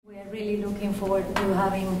really looking forward to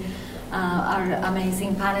having our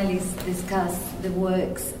amazing panelists discuss the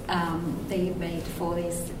works they made for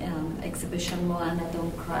this exhibition, Moana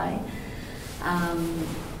Don't Cry.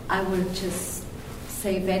 I will just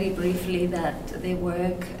say very briefly that the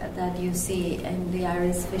work that you see in the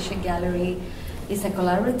Iris Fishing Gallery is a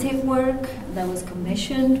collaborative work that was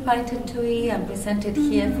commissioned by Te Tui and presented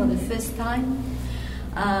here for the first time.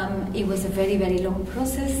 It was a very, very long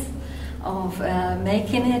process of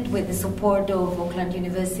making it with the support of Auckland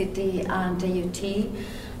University and AUT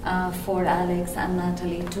for Alex and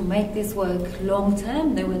Natalie to make this work long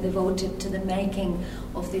term. They were devoted to the making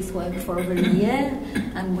of this work for over a year,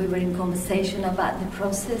 and we were in conversation about the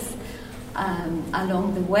process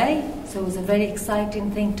along the way. So it was a very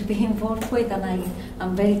exciting thing to be involved with, and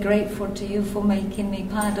I'm very grateful to you for making me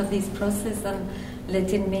part of this process and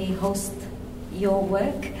letting me host your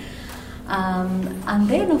work. And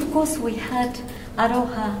then, of course, we had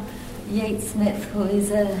Aroha Yates-Smith, who is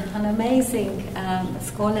an amazing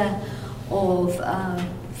scholar of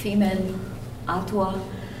female atua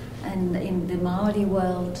and in the Maori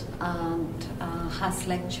world, and has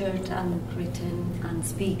lectured and written and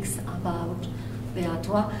speaks about the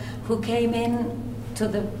atua, who came in to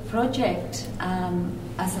the project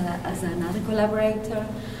as another collaborator,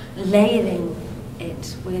 layering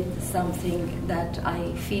it with something that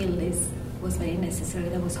I feel was very necessary.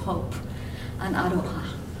 There was hope and aroha,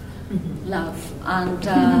 love. And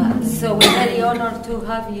so we're very honored to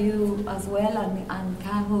have you as well, and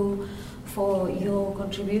Kahu, for your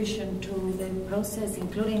contribution to the process,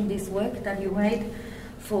 including this work that you made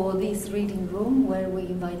for this reading room, where we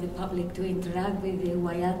invite the public to interact with the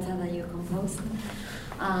waiata that you composed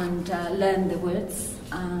and learn the words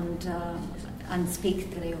and speak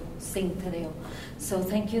te reo, sing te reo. So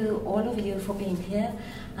thank you, all of you, for being here,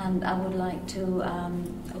 and I would like to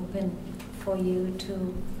open for you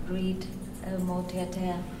to read Mō Te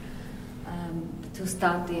Atea to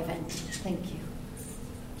start the event. Thank you.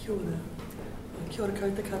 Kia ora. Kia ora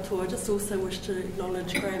koutou katoa. I just also wish to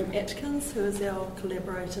acknowledge Graham Atkins, who is our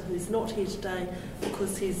collaborator, who's not here today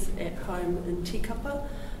because he's at home in Tikapa.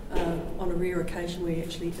 On a rare occasion where he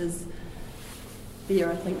actually is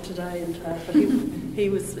there, I think, today, and but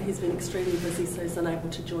he's been extremely busy, so he's unable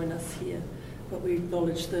to join us here. But we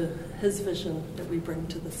acknowledge his vision that we bring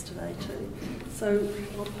to this today too. So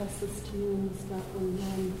I'll pass this to you and start on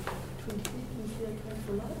 20. Is that okay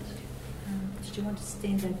for light? Did you want to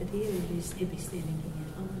stand over there, or will you be standing here?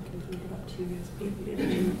 Oh, okay, we'll get up to you.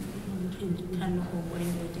 And the whole way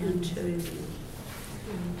down to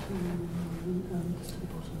just to the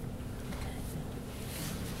bottom.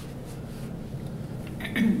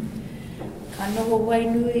 Ka noho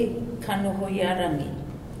wainui, ka noho iarangi.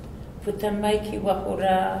 Puta mai ki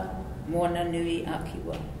wahora, moana nui a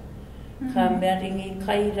kiwa. Ka mearingi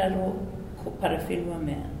kairaro ko parawhenua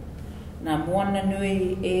mea. Nā moana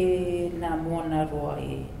nui e, nā moana roa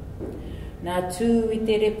e. Nā tū i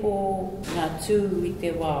te repo, nā tū i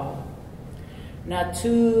te wao. Nā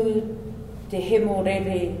tū te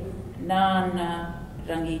hemorere, nāna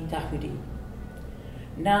rangi tahuri.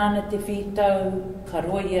 Nāna te whitau, ka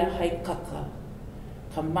roia hei kaka,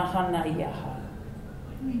 ka mahana i aha.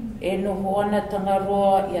 E noho ana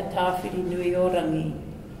tangaroa i a tāwhiri nui o rangi,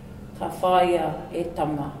 ka whaia e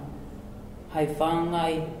tama, hei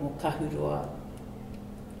whāngai o kahuroa.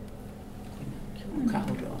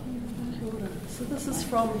 So this is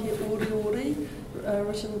from He Ori Ori,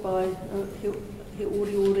 written by He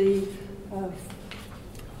Ori Ori,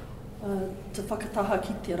 Te Whakataha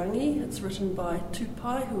Ki Te Rangi. It's written by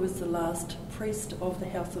Tupai, who was the last priest of the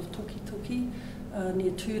house of Toki Toki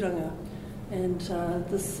near Tūranga. And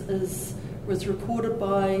this was recorded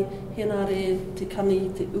by Henare Te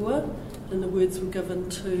Kani Te Ua, and the words were given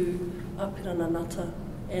to Apirananata.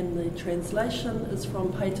 And the translation is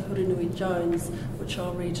from Peita Hurinui Jones, which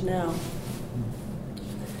I'll read now.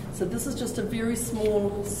 So this is just a very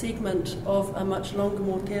small segment of a much longer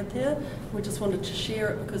Mō Te Atea. We just wanted to share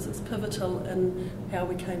it because it's pivotal in how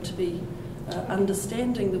we came to be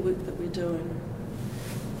understanding the work that we're doing.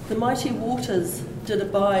 The mighty waters did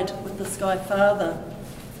abide with the Sky Father,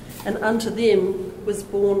 and unto them was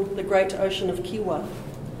born the great ocean of Kiwa.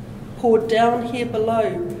 Poured down here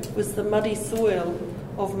below was the muddy soil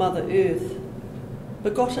of Mother Earth.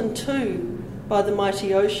 Begotten too by the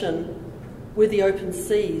mighty ocean were the open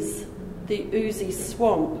seas, the oozy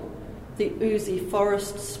swamp, the oozy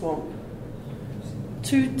forest swamp.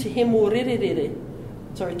 Tu Te Hemorere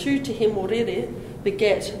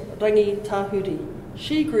begat Rangi Tahuri.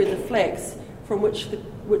 She grew the flax from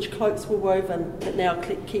which cloaks were woven that now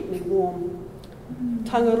keep me warm.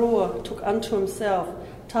 Tangaroa took unto himself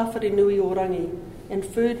Tawhiri Nui o Rangi, and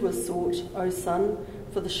food was sought, O son,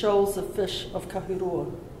 for the shoals of fish of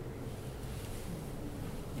Kahuroa.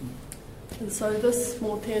 And so this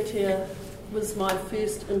mōteatea was my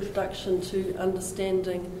first introduction to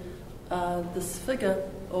understanding this figure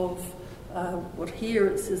of what here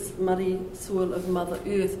it says muddy soil of Mother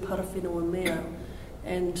Earth, Parawhenua mea,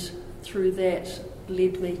 and through that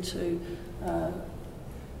led me to,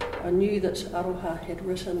 I knew that Aroha had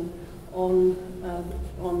written on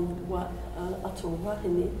Ato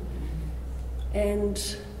Wahine,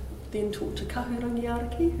 and then talked to Kahurangi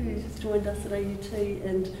Araki, who's joined us at AUT,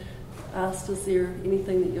 and asked, is there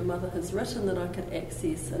anything that your mother has written that I could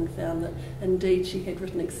access, and found that indeed she had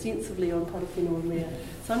written extensively on Parawhenua mea.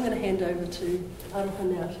 So I'm going to hand over to Aroha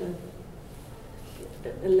now to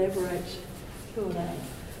elaborate. Kia ora.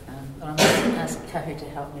 I'm going to ask Kahu to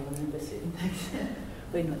help me remember certain things.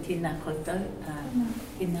 Bueno, tēnā koutou,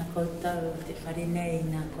 tēnā koutou te whare nei,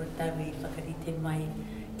 nā koutou I whakarite mai,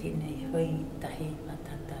 tēnei hui tahi mā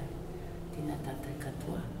tātou, tēnā tātou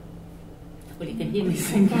katoa. Well, you can hear me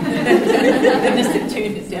sing. Goodness, to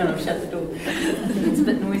tune it down or shut the door. It's a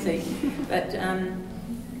bit noisy. But,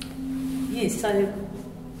 yes, so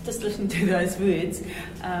just listening to those words,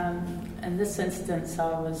 in this instance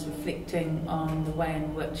I was reflecting on the way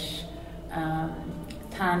in which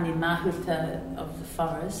tāne mahuta of the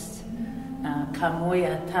forest, ka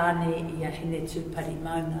moia tāne I a hine tūpari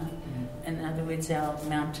mauna, in other words our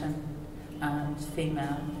mountain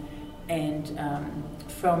female, and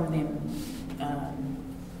from them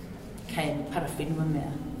came Parawhenua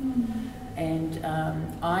mea. And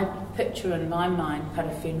I picture in my mind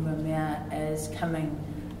Parawhenua mea as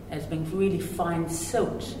being really fine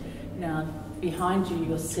silt. Now behind you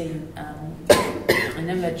you'll see an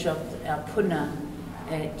image of our puna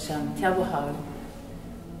at Te Awahau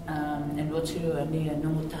in Rotorua near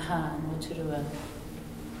Nongotaha in Rotorua.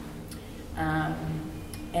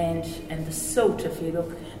 And the silt, if you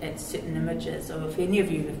look at certain images, or if any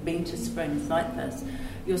of you have been to springs like this,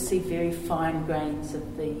 you'll see very fine grains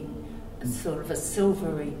of the sort of a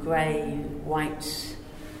silvery grey white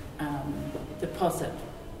deposit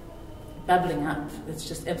bubbling up. It's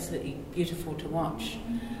just absolutely beautiful to watch.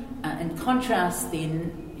 In contrast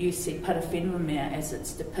then, you see Parawhenua mea as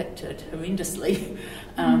it's depicted horrendously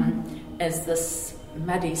as this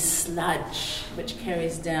muddy sludge which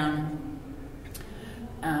carries down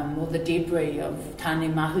all the debris of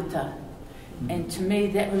tāne mahuta. And to me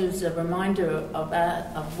that was a reminder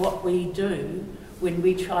of what we do when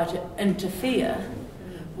we try to interfere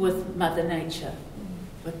with Mother Nature,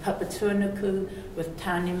 with Papatūānuku, with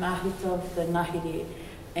tāne mahuta of the ngahere,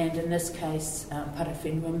 and in this case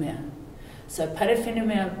Parawhenua mea. So Parawhenua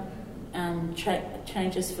mea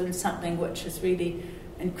changes from something which is really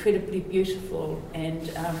incredibly beautiful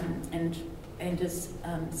and is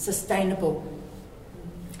sustainable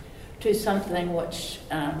to something which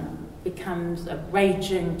becomes a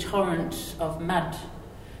raging torrent of mud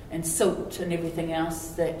and silt and everything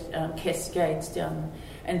else that cascades down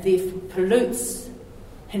and therefore pollutes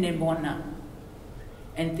hine mona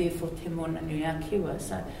and therefore te mona nui a kiwa.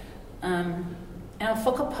 So our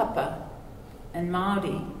whakapapa in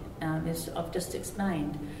Māori, as I've just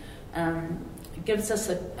explained, gives us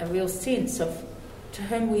a real sense of to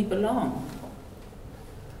whom we belong,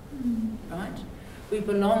 right? We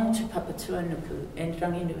belong to Papatūānuku and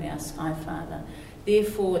Ranginui, our Sky Father.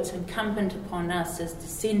 Therefore, it's incumbent upon us as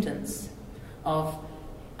descendants of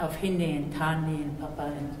Hine and Tāne and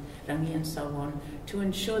Papa and Rangi and so on to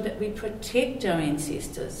ensure that we protect our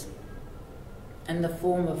ancestors in the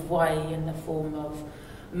form of wai, in the form of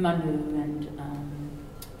manu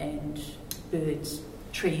and birds,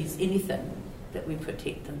 trees, anything that we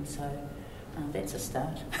protect them. So that's a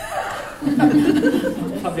start.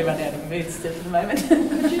 I'll probably run out of words at the moment.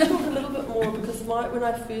 Could you talk a little bit more, because when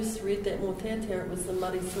I first read that mōteatea, it was the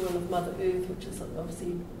muddy soil of Mother Earth, which is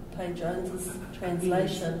obviously Pay Jones's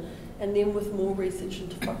translation, and then with more research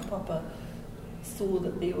into whakapapa, saw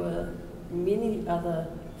that there were many other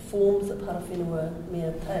forms that Parawhenua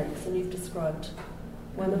mea takes, and you've described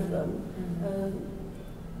one of them.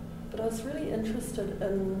 But I was really interested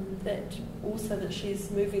in that also that she's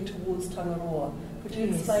moving towards Tangaroa. Could you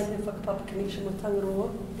explain her whakapapa connection with Tangaroa?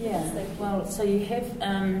 Yeah, well, so you have,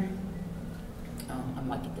 I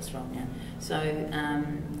might get this wrong now. So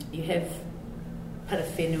you have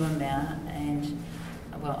Parawhenua mea and,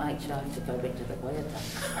 well, actually I have to go back to the waiata.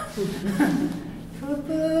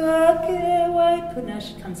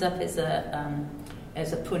 She comes up as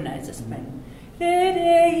a puna, as a spring.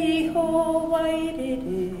 Rere iho wai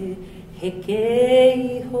rere, heke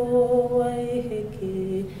iho wai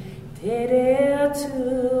heke, tere atu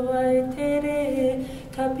wai tere,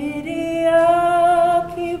 ka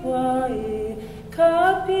piria ki wae,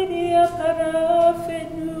 ka piria para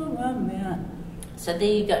whenua mea. So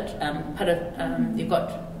there you got you've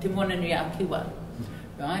got Te Moana Nui a Kiwa,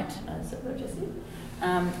 right? Is that what I just said?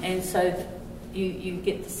 And so you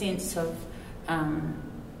get the sense of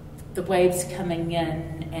the waves coming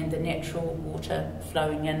in and the natural water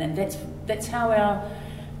flowing in, and that's how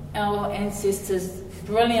our ancestors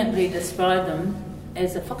brilliantly describe them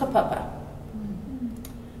as a whakapapa.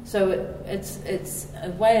 So it's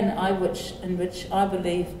a way in which I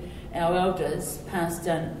believe our elders passed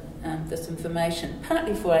down this information,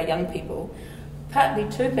 partly for our young people, partly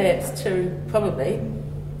too perhaps to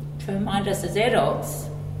remind us as adults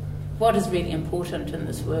what is really important in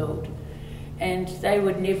this world. And they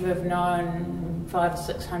would never have known 500 or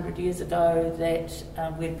 600 years ago that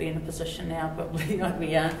we'd be in a position now probably like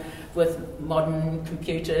we are, with modern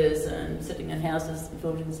computers and sitting in houses and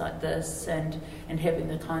buildings like this and having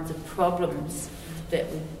the kinds of problems that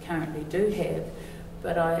we currently do have.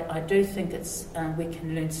 But I do think we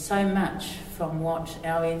can learn so much from what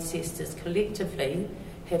our ancestors collectively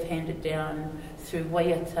have handed down through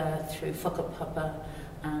waiata, through whakapapa,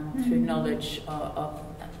 through knowledge of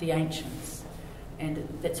the ancients. And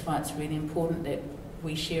that's why it's really important that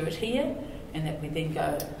we share it here and that we then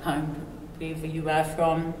go home, wherever you are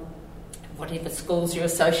from, whatever schools you're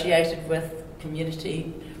associated with,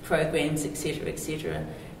 community programs, etc.,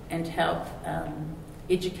 and help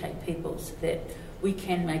educate people so that we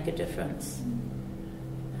can make a difference.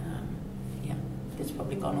 It's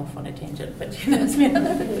probably gone off on a tangent, but that's me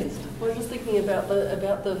another question. Well, just thinking about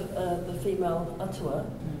the female atua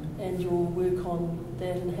and your work on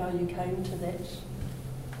that and how you came to that,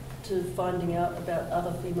 to finding out about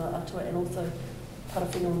other female atua and also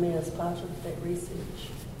Parawhenua Mea as part of that research.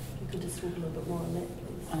 If you could just talk a little bit more on that,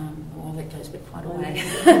 please. Well, that goes back quite a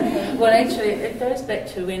way. Well, actually, it goes back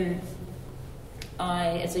to when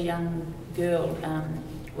I, as a young girl,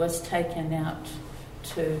 was taken out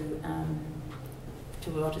to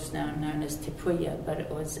what is now known as Te Puia, but it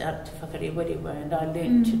was out to Whakarewarewa, and I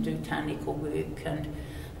learned to do tāneko work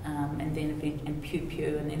and then in Piu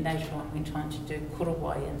Piu, and then later on went on to do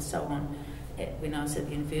korowai and so on when I was at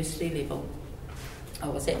the university level. I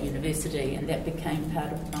was at university, and that became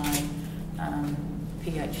part of my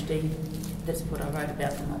PhD. That's what I wrote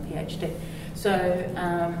about for my PhD. So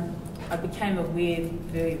I became aware,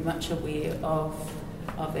 very much aware of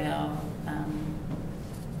our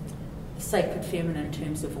sacred feminine in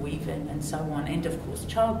terms of weaving and so on, and of course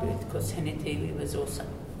childbirth, because Henetiwi was also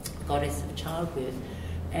goddess of childbirth.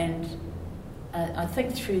 And I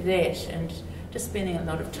think through that and just spending a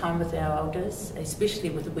lot of time with our elders, especially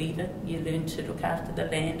with weaving, you learn to look after the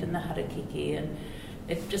land and the harakeke, and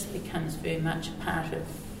it just becomes very much a part of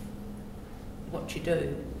what you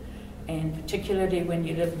do. And particularly when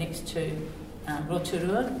you live next to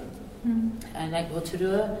Rotorua, Lake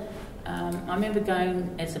Rotorua. I remember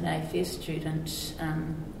going as an AFS student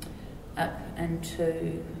up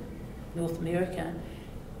into North America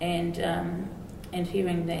and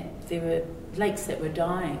hearing that there were lakes that were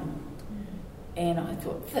dying. And I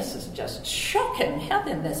thought, this is just shocking. How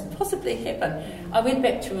did this possibly happen? I went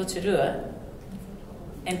back to Rotorua,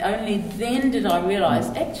 and only then did I realise,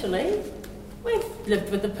 actually, we've lived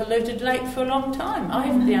with a polluted lake for a long time. I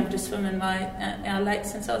haven't been able to swim in our lake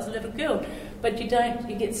since I was a little girl. But you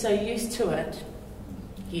get so used to it,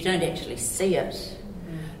 you don't actually see it.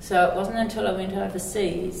 So it wasn't until I went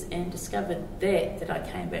overseas and discovered that I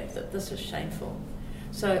came back that this was shameful.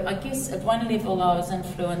 So I guess at one level I was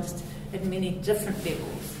influenced at many different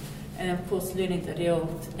levels. And of course learning the reo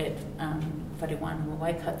at Wharewanua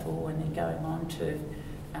Waikato, and then going on to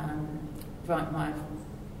write my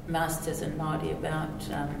master's in Māori about,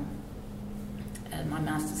 my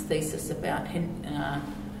master's thesis about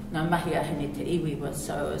Ngā mahi a hene te iwi was,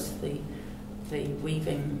 so it was the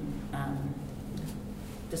weaving,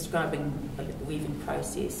 describing the weaving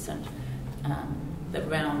process and the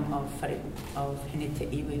realm of hene te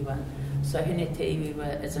iwiwa. So hene te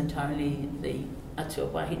iwiwa isn't only the atua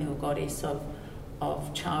wahine or goddess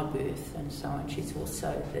of childbirth and so on, she's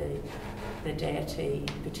also the deity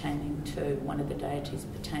pertaining to, one of the deities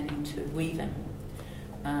pertaining to weaving.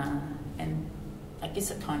 And I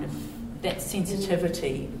guess it kind of, that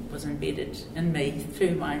sensitivity was embedded in me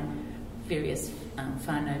through my various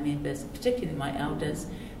whānau members, particularly my elders,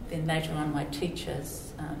 then later on my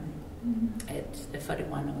teachers at the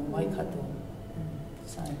Wharewanua Waikato.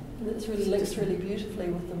 So it really links really beautifully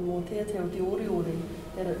with the moteatea, with the oriori,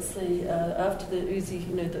 that it's the after the uzi,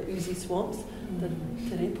 the uzi swamps, the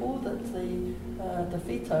te repo, that the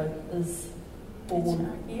whito is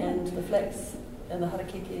born, and the flax and the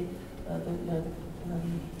harakeke,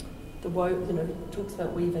 the talks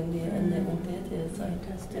about weaving there and that all there, so it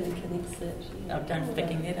really connects that. Yeah. I've done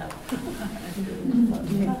picking that up. Is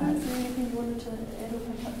there anything you wanted to add or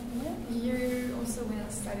pick up from that? You also went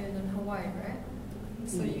and studied in Hawaii, right?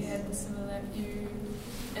 So you had the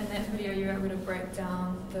in that video you were able to break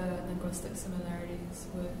down the linguistic similarities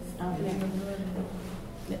with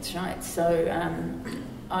That's right. So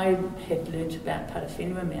I had learnt about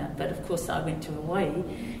Parawhenua mea, but of course I went to Hawaii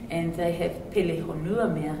and they have Pele Honua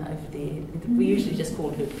mea over there. We usually just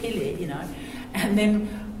called her Pele, And then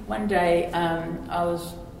one day I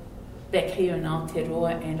was back here in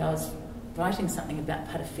Aotearoa and I was writing something about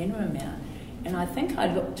Parawhenua mea, and I think I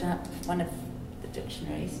looked up one of the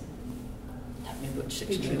dictionaries. I don't remember which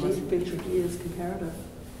dictionary it was. Beitregear's comparative.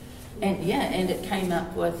 And it came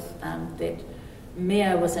up with that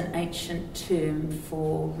mea was an ancient term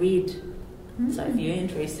for red. Mm-hmm. So if you're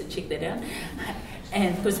interested, check that out.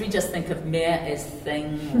 And because we just think of mea as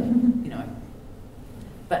thing, or,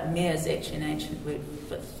 but mea is actually an ancient word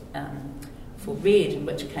for red, in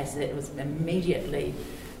which case that was immediately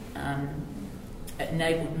it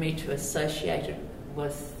enabled me to associate it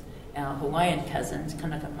with our Hawaiian cousins,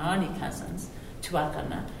 Kanaka Māori cousins,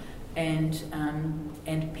 tuakana, and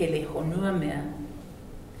Pele Honua mea.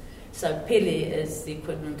 So Pele is the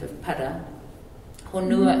equivalent of para,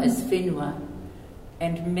 Honua is whenua,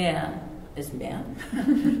 and mea is mea.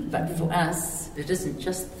 But for us, it isn't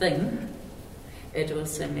just thing, it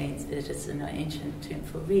also means it is an ancient term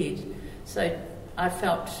for red. So I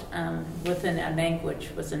felt within our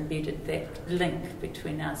language was embedded that link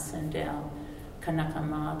between us and our Kanaka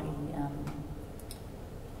Māori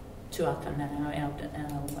tuakana, our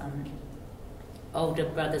older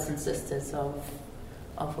brothers and sisters of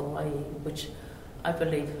Hawaii, which I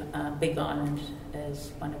believe Big Island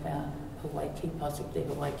is one of our Hawaii, possibly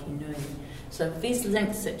Hawaii Nui. So these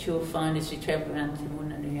links that you'll find as you travel around Te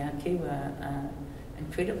Moana Nui a Kiwa are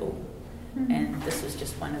incredible. Mm-hmm. And this was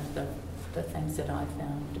just one of the things that I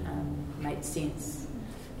found made sense,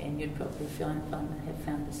 and you'd probably have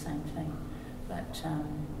found the same thing. But so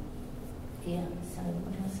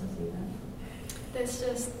what else is there? That's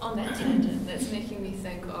just on that tangent, that's making me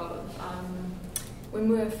think of when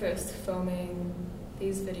we were first filming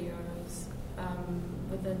these videos,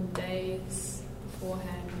 within days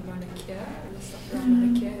beforehand, Mauna Kea, the stuff around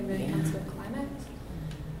Mauna Kea had really come to a climax.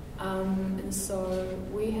 And so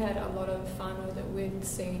we had a lot of whānau that we'd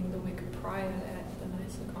seen the week prior at the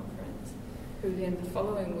NISA conference, who then the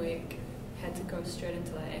following week had to go straight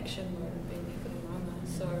into that action mode and being there for the moment.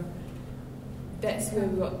 So that's where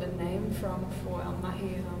we got the name from for our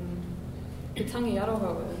mahi. The Tangi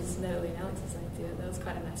Aroha was Natalie and Alex's idea. That was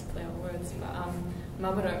quite a nice play on words. But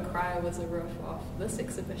Mama Don't Cry was a riff off this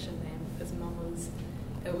exhibition name because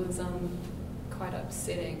it was quite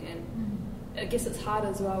upsetting. And I guess it's hard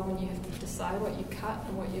as well when you have to decide what you cut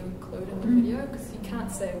and what you include in the video, because you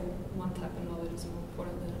can't say one type of knowledge is more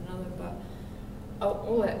important than another. But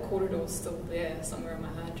all that corridor is still there somewhere on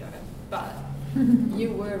my hard drive. But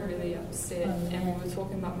you were really upset, and we were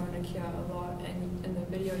talking about Mauna Kea a lot, and in the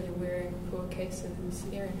video you're wearing Pua Case's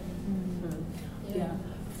earring. Mm-hmm. Yeah.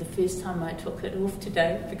 For the first time I took it off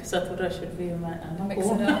today because I thought I should wear my mix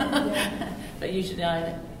it up. Yeah. But usually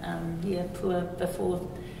I Pua before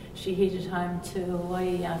she headed home to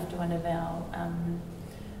Hawaii after one of our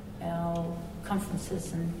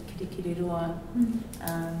conferences in Kirikiriroa.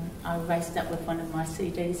 I raced up with one of my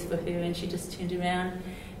CDs for her, and she just turned around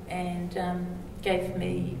and gave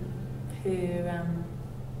me her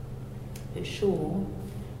shawl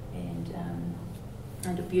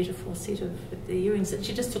and a beautiful set of the earrings that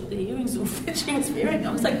she just took the earrings off that she was wearing.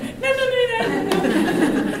 I was like, no.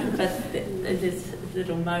 But there's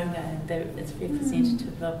little Maunga, and it's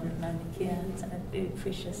representative of Mauna Kea. It's very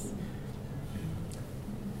precious.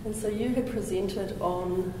 And so you had presented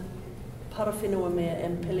on Parawhenua mea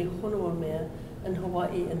and Pele Honua mea in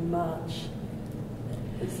Hawaii in March.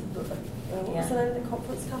 What was the name of the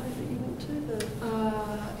conference, Kahu, that you went to?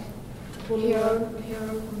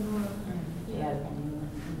 Hero Honua. Yeah.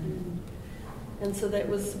 And so that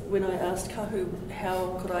was when I asked Kahu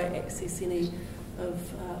how could I access any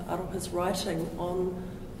of Aroha's writing on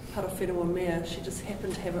Parawhenua mea. She just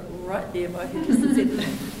happened to have it right there by her desk and said,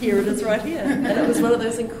 here it is right here. And it was one of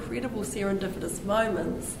those incredible serendipitous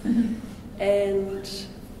moments. And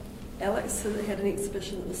Alex had an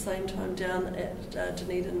exhibition at the same time down at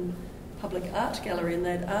Dunedin Public Art Gallery, and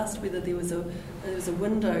they'd asked whether there was a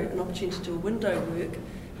window, an opportunity to do a window work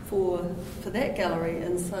for that gallery.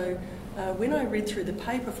 And so when I read through the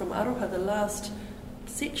paper from Aroha, the last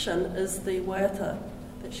section is the waiata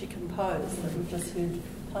that she composed that we've just heard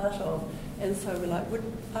part of. And so we're like, would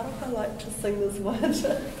Aroha like to sing this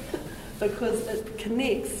waiata? Because it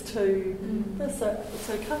connects to this.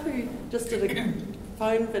 So Kahu just did a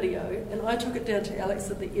phone video, and I took it down to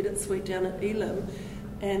Alex at the edit suite down at Elim,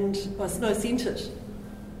 and sent it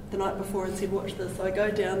the night before and said, watch this. So I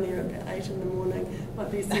go down there about 8 in the morning,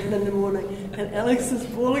 might be 7 in the morning, and Alex is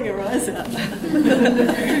bawling her eyes out.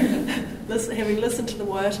 Having listened to the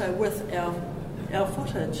waiata with our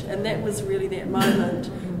footage, and that was really that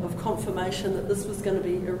moment of confirmation that this was going to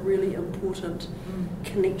be a really important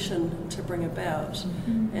connection to bring about.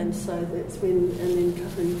 And so that's when, and then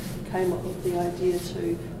Kahu came up with the idea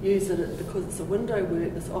to use it because it's a window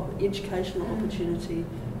work, this educational opportunity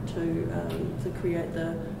to create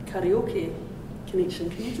the karaoke connection.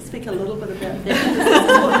 Can you just speak a little bit about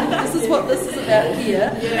that? This is what this is about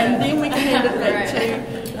here, and then we can hand it back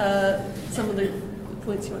to some of the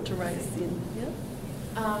points you want to raise then.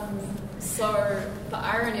 So the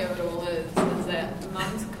irony of it all is that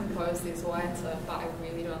Mum's composed these waiata, but I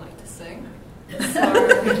really don't like to sing. So She's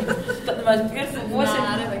got the most beautiful voice,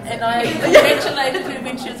 and I congratulated her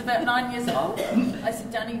when she was about 9 years old. I said,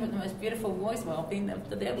 Danny, you've got the most beautiful voice. Well, then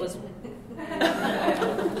after that was... So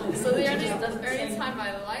the only time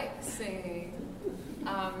I like singing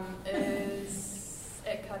is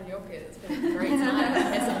at karaoke. It's been a great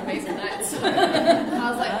time. It's an amazing night. So I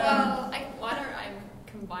was like, well, why don't I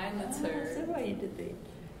combine the two? That's why you did that.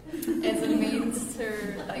 As a means to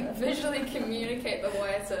visually communicate the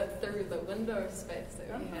waiata through the window space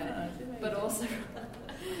that we had, but also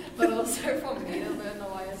for me to learn the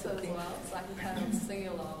waiata as well, so I can kind of sing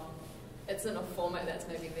along. It's in a format that's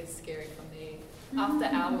maybe less scary for me. After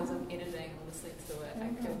hours of editing and listening to it, I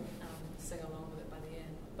could sing along with it by the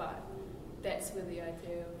end. But that's where the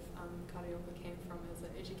idea of karaoke came from, as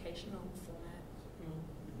an educational format.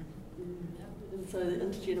 Yeah. And so the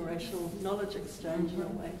intergenerational knowledge exchange in a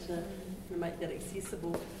way to make that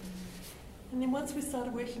accessible. And then once we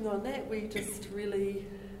started working on that, we just really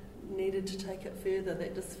needed to take it further.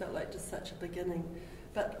 That just felt like just such a beginning.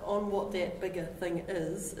 But on what that bigger thing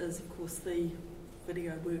is of course the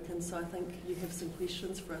video work. And so I think you have some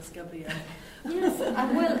questions for us, Gabrielle. Yes,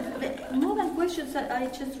 well, more than questions, I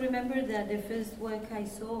just remember that the first work I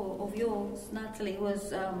saw of yours, Natalie,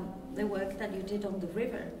 was the work that you did on the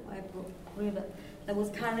river that was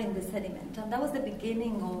carrying the sediment. And that was the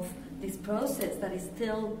beginning of this process that is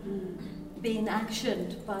still being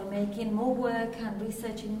actioned by making more work and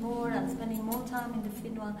researching more and spending more time in the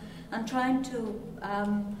Whenua and trying to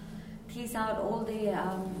tease out all the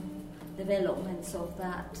developments of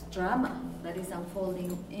that drama that is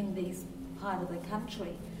unfolding in this part of the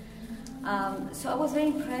country. So I was very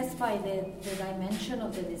impressed by the dimension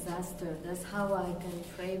of the disaster. That's how I can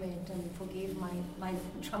frame it, and forgive my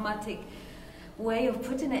dramatic way of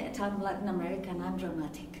putting it. I'm Latin American, I'm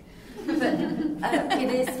dramatic. But it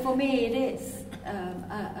is, for me, it is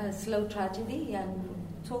a slow tragedy, and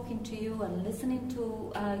talking to you and listening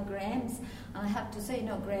to Graham's, I have to say,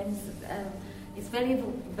 Graham's is very,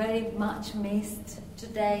 very much missed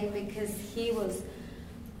today, because he's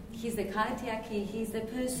the kaitiaki, he's the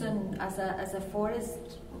person as a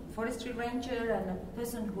forestry ranger and a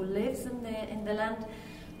person who lives in the land,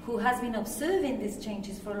 who has been observing these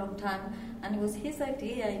changes for a long time. And it was his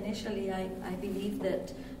idea initially, I believe,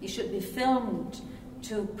 that it should be filmed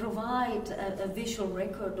to provide a visual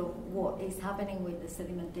record of what is happening with the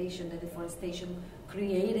sedimentation, the deforestation,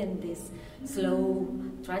 creating this slow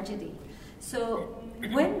tragedy. So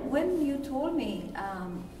when you told me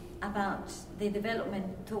about the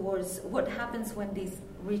development towards what happens when this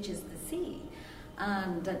reaches the sea,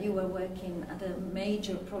 and that you were working at a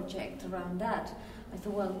major project around that, I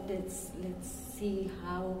thought, well, let's see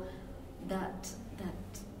how that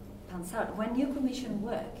pans out. When you commission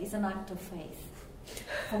work, it's an act of faith.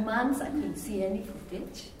 For months, I couldn't see any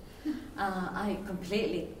footage. I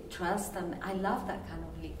completely trust, and I love that kind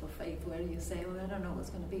of leap of faith where you say, I don't know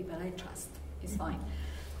what's going to be, but I trust. It's fine.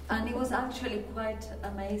 And it was actually quite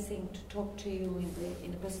amazing to talk to you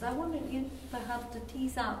in the process. I wanted you perhaps to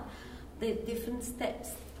tease out the different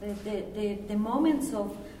steps, the moments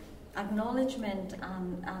of acknowledgement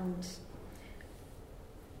and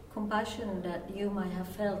compassion that you might have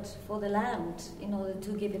felt for the land in order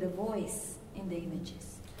to give it a voice in the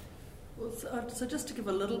images. Well, so just to give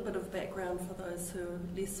a little bit of background for those who are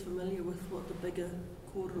less familiar with what the bigger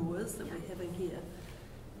kōrero is that we're having here,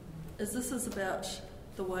 this is about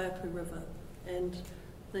the Waiapu River, and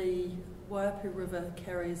the Waiapu River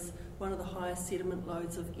carries one of the highest sediment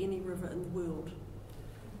loads of any river in the world.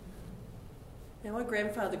 Now, my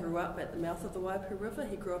grandfather grew up at the mouth of the Waiapu River.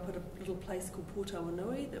 He grew up at a little place called Port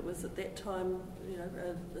Awanui that was at that time,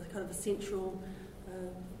 a kind of a central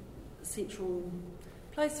central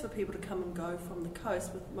place for people to come and go from the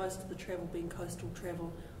coast, with most of the travel being coastal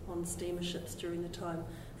travel on steamer ships during the time.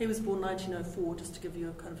 He was born 1904, just to give you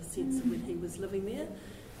a kind of a sense of when he was living there.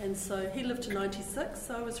 And so he lived to 96,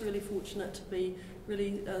 so I was really fortunate to be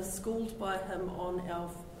really schooled by him on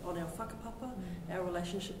our whakapapa, our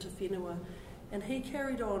relationship to whenua. And he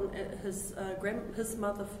carried on his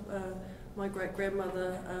mother, my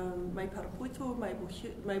great-grandmother, Maipara Poito,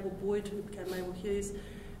 Mabel Boyd, who became Mabel Hughes.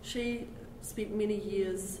 She spent many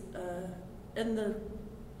years in the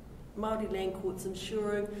Māori land courts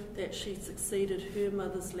ensuring that she succeeded her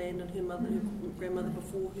mother's land and her grandmother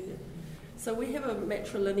before her. So we have a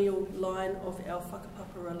matrilineal line of our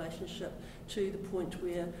whakapapa relationship to the point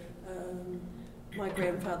where my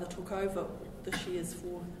grandfather took over the shares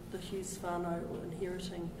for the Hughes whānau, or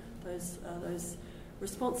inheriting those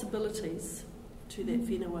responsibilities to that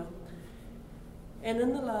whenua. And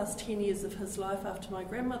in the last 10 years of his life, after my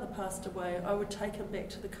grandmother passed away, I would take him back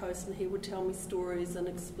to the coast and he would tell me stories and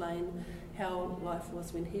explain how life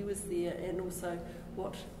was when he was there, and also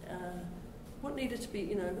what needed to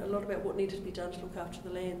be, a lot about what needed to be done to look after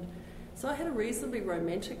the land. So I had a reasonably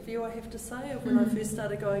romantic view, I have to say, of when I first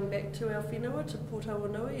started going back to our whenua, to Port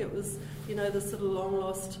Awanui. It was, this sort of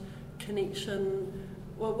long-lost connection.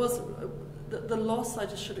 Well, it was... The loss, I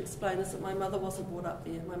just should explain, is that my mother wasn't brought up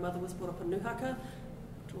there. My mother was brought up in Nuhaka,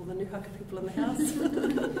 to all the Nuhaka people in the house.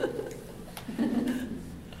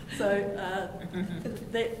 So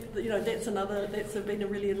that's been a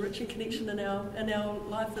really enriching connection in our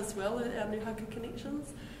life as well, our Nuhaka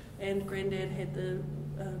connections. And Grandad had the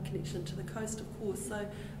connection to the coast, of course. So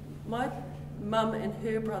my mum and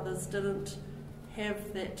her brothers didn't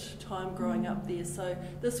have that time growing up there. So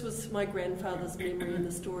this was my grandfather's memory and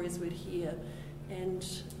the stories we'd hear. And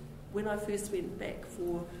when I first went back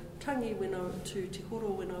for tangi to Te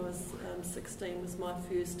Horo when I was 16 was my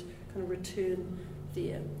first kind of return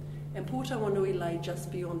there. And Port Awanui lay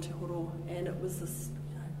just beyond Te Horo, and it was this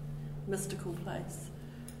mystical place.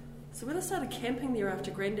 So when I started camping there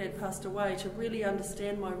after Grandad passed away, to really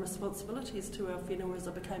understand my responsibilities to our whenua as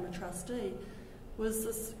I became a trustee, was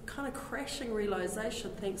this kind of crashing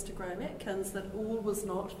realisation, thanks to Graham Atkins, that all was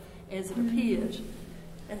not as it appeared.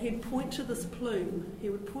 And he'd point to this plume. He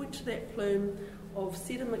would point to that plume of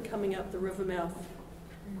sediment coming up the river mouth,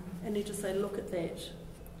 and he'd just say, look at that.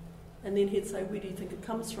 And then he'd say, where do you think it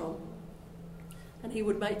comes from? And he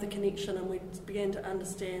would make the connection, and we began to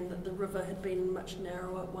understand that the river had been much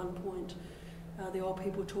narrower at one point. The old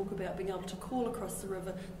people talk about being able to call across the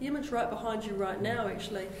river. The image right behind you right now,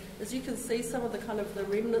 actually, is you can see some of the kind of the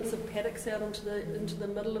remnants of paddocks out into the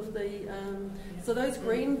middle of the. So those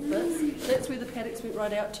green bits, that's where the paddocks went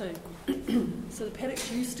right out to. So the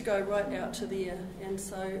paddocks used to go right out to there, and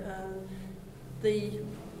so there's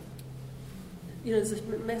a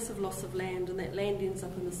massive loss of land, and that land ends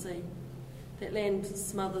up in the sea. That land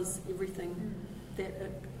smothers everything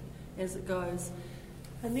as it goes,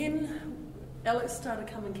 and then Alex started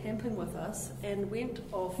coming camping with us and went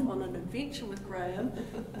off on an adventure with Graham.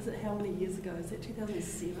 Is it how many years ago? Is that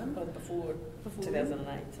 2007? Oh, before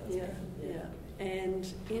 2008. So yeah. And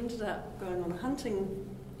ended up going on a hunting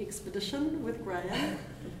expedition with Graham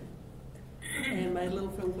and made a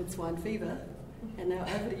little film called Swine Fever. And now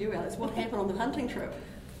over to you, Alex. What happened on the hunting trip?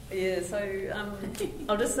 Yeah, so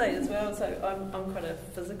I'll just say as well, so I'm quite a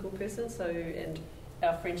physical person, and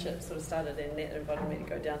our friendship sort of started, and Nat invited me to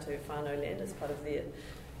go down to whānau land as part of their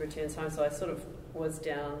returns home. So I sort of was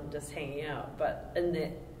down just hanging out. But in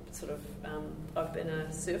that sort of, I've been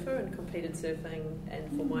a surfer and competed surfing, and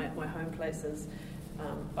for my home place is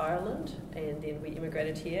Ireland, and then we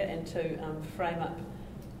immigrated here. And to frame up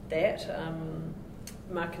that,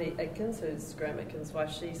 Margaret Atkins, who's Graham Atkins'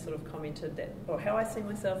 wife, she sort of commented that, or how I see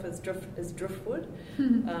myself as driftwood,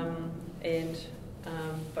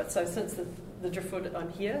 but so since the driftwood,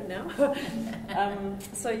 I'm here now.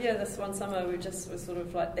 So yeah, this one summer we just was sort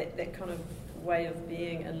of like that kind of way of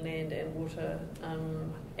being in land and water,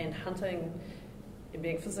 and hunting and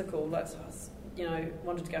being physical. Like, so I was,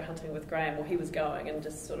 wanted to go hunting with Graham, or he was going, and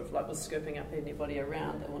just sort of like was scooping up anybody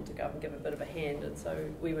around that wanted to go up and give a bit of a hand. And so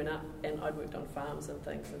we went up, and I'd worked on farms and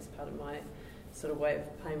things as part of my sort of way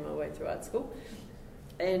of paying my way through art school.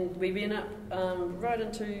 And we went up right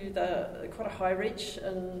into quite a high reach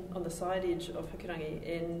on the side edge of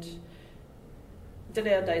Hukirangi, and did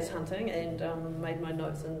our day's hunting, and made my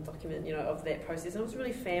notes and document, of that process. And it was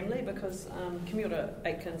really family, because Camilla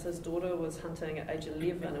Atkins, his daughter, was hunting at age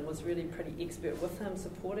 11 and was really pretty expert with him,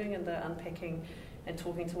 supporting and the unpacking and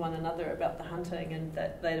talking to one another about the hunting, and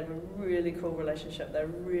that they have a really cool relationship. They're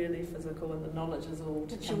really physical, and the knowledge is all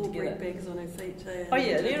to come together. Bread bags on her feet too. Oh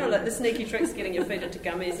yeah, you know, like the sneaky tricks, getting your feet into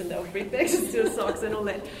gummies and old bread bags instead of socks and all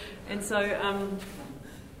that. And so,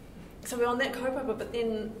 so we're on that kaupapa, but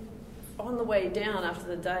then on the way down after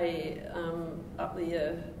the day up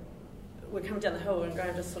there, we're coming down the hill, and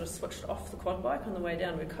Graham just sort of switched off the quad bike on the way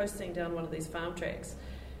down. We're coasting down one of these farm tracks,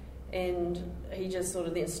 and he just sort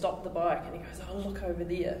of then stopped the bike, and he goes, "Oh, look over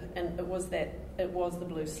there!" And it was the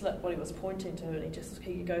blue slip, what he was pointing to, and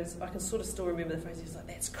he goes, I can sort of still remember the phrase. He was like,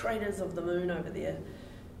 "That's craters of the moon over there."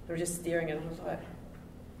 They were just staring, and I was like,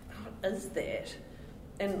 "What is that?"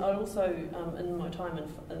 And I also, in my time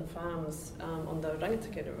in farms on the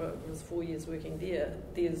Rangitiketa, it was 4 years working there.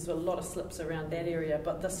 There's a lot of slips around that area,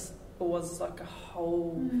 but this was like a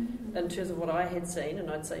whole, in terms of what I had seen, and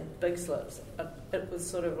I'd say big slips. It was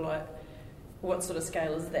sort of like, what sort of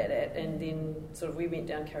scale is that at? And then sort of we went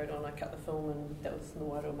down, carried on, I cut the film, and that was the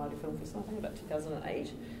Wairua Māori Film Festival, I think about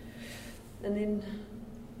 2008. And then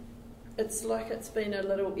it's like it's been a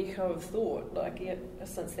little echo of thought, like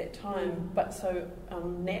since that time. But so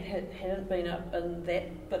Nat hadn't been up in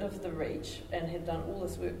that bit of the reach and had done all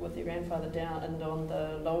this work with their grandfather down and on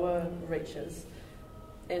the lower reaches.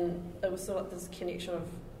 And it was sort of like this connection of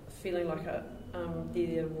feeling like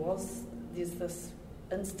there's this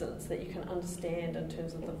instance that you can understand in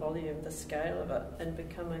terms of the volume, the scale of it, and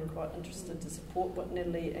becoming quite interested to support what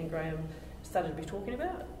Natalie and Graham started to be talking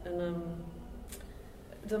about. And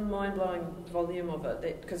the mind-blowing volume of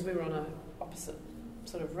it, because we were on a opposite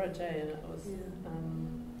sort of ridge, and it was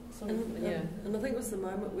And I think it was the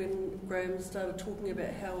moment when Graham started talking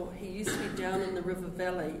about how he used to be down in the river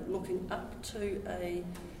valley looking up to a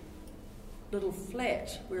little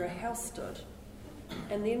flat where a house stood,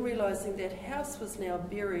 and then realising that house was now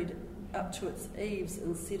buried up to its eaves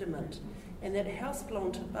in sediment, and that house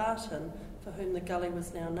belonged to Barton, for whom the gully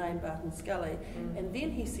was now named Barton's Gully. And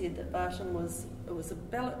then he said that Barton was a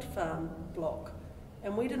ballot farm block,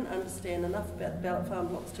 and we didn't understand enough about ballot farm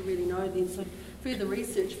blocks to really know then. So further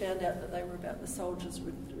research found out that they were about the soldiers'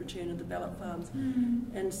 return of the ballot farms.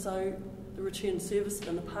 And so the returned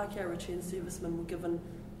servicemen, the Pākehā returned servicemen, were given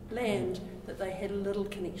land that they had little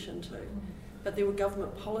connection to. But there were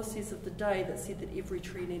government policies of the day that said that every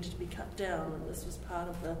tree needed to be cut down, and this was part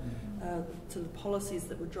of the policies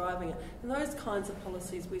that were driving it. And those kinds of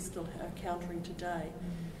policies we still are countering today.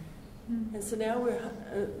 And so now we're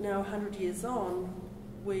 100 years on,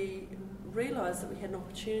 we realised that we had an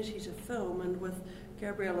opportunity to film, and with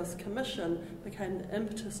Gabriella's commission became the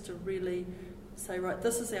impetus to really say, right,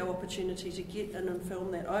 this is our opportunity to get in and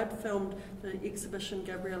film that. I'd filmed the exhibition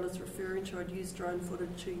Gabriella's referring to. I'd used drone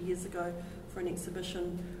footage 2 years ago for an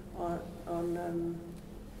exhibition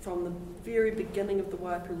from the very beginning of the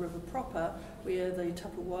Waipu River proper, where the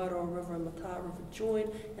Tapu Wairoa River and Mata River join,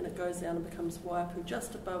 and it goes down and becomes Waipu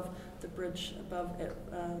just above the bridge above at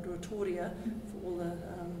Ruatoria for all the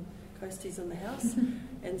coasties in the house.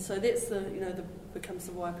 And so that's becomes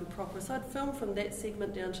the Waipu proper. So I'd filmed from that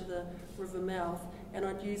segment down to the river mouth, and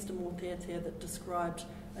I'd used a mōteatea that described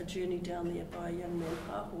a journey down there by a young man,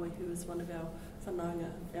 Pāhoi, who was one of our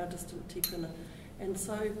whanaunga, our distant tipuna. And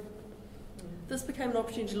so this became an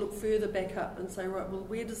opportunity to look further back up and say, right, well,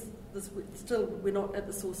 where does this, still we're not at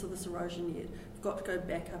the source of this erosion yet. We've got to go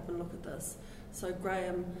back up and look at this. So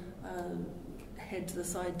Graham had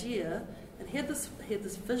this idea, and he had this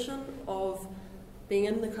vision of being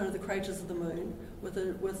in the kind of the craters of the moon with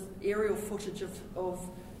aerial footage of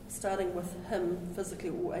starting with him physically,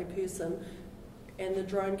 or a person, and the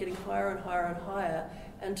drone getting higher and higher and higher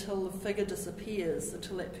until the figure disappears,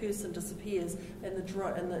 until that person disappears, and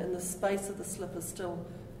the space of the slip is still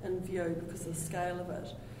in view because of the scale of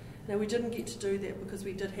it. Now, we didn't get to do that because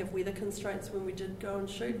we did have weather constraints when we did go and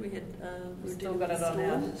shoot. We had still got it on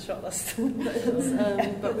our shot list,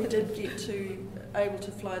 but we did get able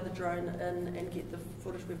to fly the drone in and get the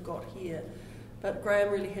footage we've got here. But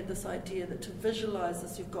Graham really had this idea that to visualise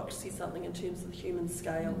this, you've got to see something in terms of the human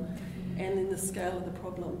scale and then the scale of the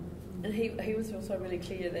problem. And he was also really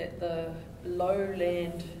clear that the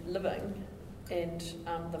lowland living and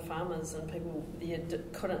the farmers and people there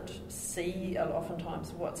couldn't see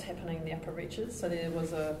oftentimes what's happening in the upper reaches. So there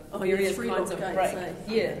was various kinds of break.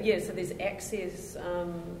 So there's access.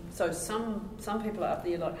 So some people are up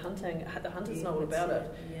there like hunting. The hunters know all about it,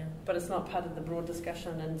 but it's not part of the broad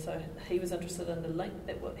discussion. And so he was interested in the link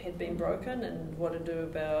that had been broken and what to do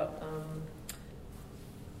about.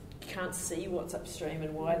 Can't see what's upstream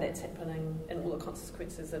and why that's happening and all the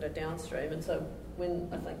consequences that are downstream. And so when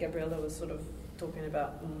I think Gabriella was sort of talking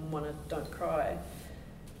about Moana Don't Cry,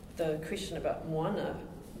 the question about Moana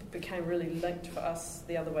became really linked for us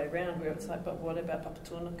the other way around, where it's like, but what about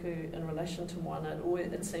Papatūānuku in relation to moana?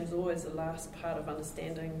 It seems always the last part of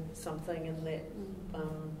understanding something, and that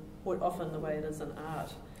often the way it is in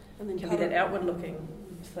art, and then can be that outward-looking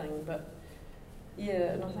thing. But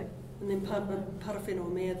yeah, and I think, and then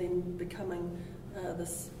Parawhenua Mea then becoming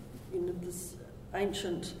this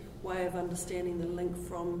ancient way of understanding the link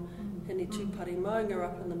from Hine Tūpari Maunga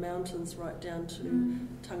up in the mountains right down to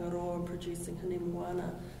Tangaroa and producing Hine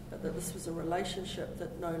Moana, but that this was a relationship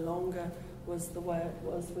that no longer was the way it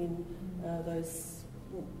was when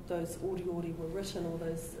those ori were written, or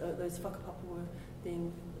those whakapapa were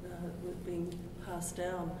being passed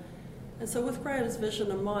down. And so with Graham's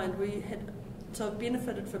vision in mind, I've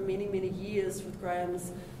benefited for many, many years with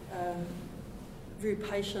Graham's very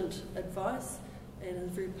patient advice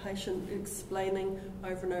and very patient explaining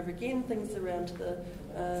over and over again things around the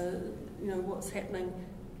what's happening.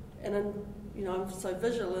 And I'm so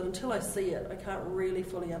visual, and until I see it, I can't really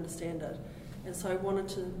fully understand it. And so I wanted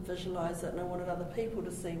to visualise it, and I wanted other people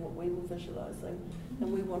to see what we were visualising,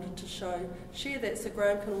 and we wanted to share that, so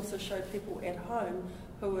Graham can also show people at home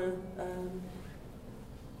who are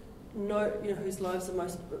whose lives are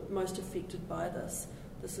most affected by this.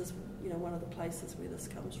 This is one of the places where this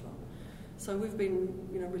comes from. So we've been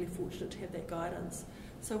really fortunate to have that guidance.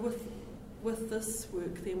 So with this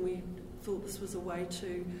work, then we thought this was a way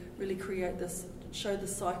to really create this, show the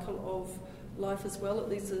cycle of life as well.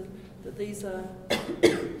 That these are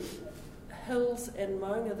hills and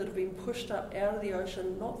maunga that have been pushed up out of the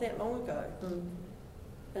ocean not that long ago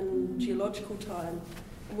in geological time.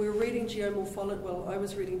 We were reading I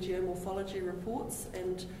was reading geomorphology reports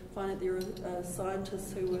and finding there were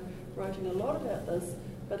scientists who were writing a lot about this.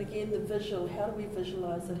 But again, the visual, how do we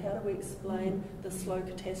visualise it? How do we explain the slow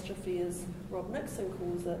catastrophe, as Rob Nixon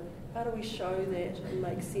calls it? How do we show that and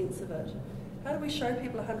make sense of it? How do we show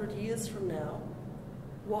people 100 years from now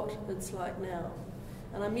what it's like now?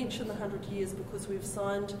 And I mention the 100 years because we've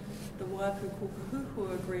signed the Waipu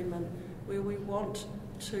Kokuhuhua Agreement, where we want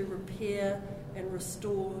to repair and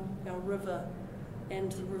restore our river and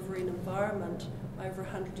the riverine environment over a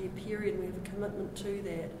 100-year period. We have a commitment to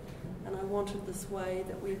that. And I wanted this way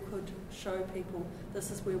that we could show people this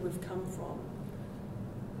is where we've come from.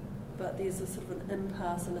 But there's a sort of an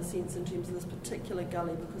impasse, in a sense, in terms of this particular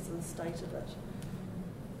gully because of the state of it.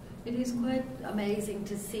 It is quite amazing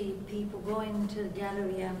to see people going to the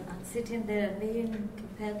gallery and sitting there and being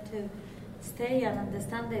compelled to stay and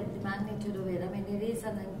understand the magnitude of it. I mean, it is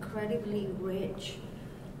an incredibly rich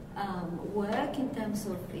work in terms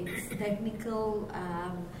of its technical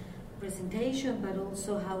presentation, but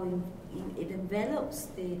also how it envelops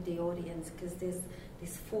the audience, because there's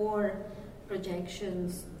these 4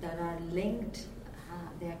 projections that are linked.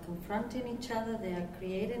 They are confronting each other. They are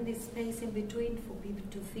creating this space in between for people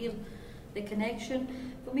to feel the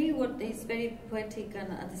connection. For me, what is very poetic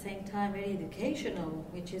and at the same time very educational,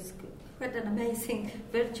 which is quite an amazing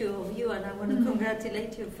virtue of you, and I want to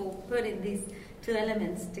congratulate you for putting these 2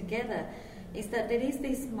 elements together, is that there is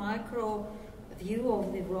this micro view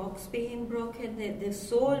of the rocks being broken, the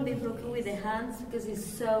soil being broken with the hands because it's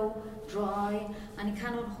so dry and it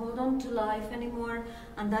cannot hold on to life anymore,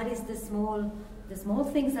 and that is the small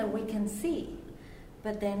things that we can see.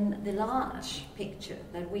 But then the large picture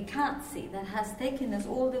that we can't see, that has taken us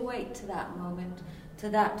all the way to that moment, to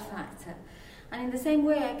that factor. And in the same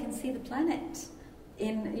way, I can see the planet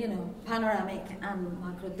in, panoramic and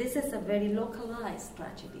macro. This is a very localized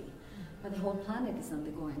tragedy, but the whole planet is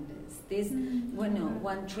undergoing this.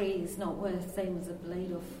 One tree is not worth same as a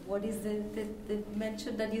blade of, what is the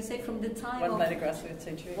mention that you say from the time One blade of grass with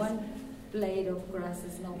 2 trees. One blade of grass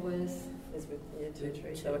is not worth... Is with 2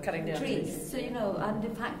 trees. So we're cutting down trees. So and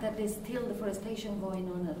the fact that there's still deforestation going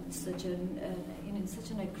on at such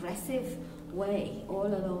an aggressive way all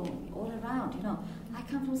around. I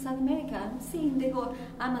come from South America. I'm seeing the whole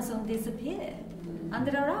Amazon disappear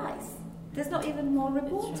under our eyes. There's not even more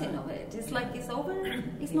reporting of it. It's like it's over.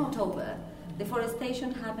 It's not over.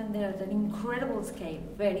 Deforestation happened there at an incredible scale,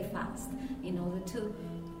 very fast, in order to,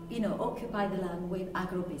 occupy the land with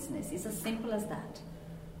agribusiness. It's as simple as that.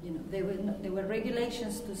 There were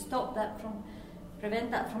regulations to stop that prevent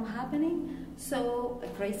that from happening. So a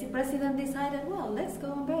crazy president decided, well, let's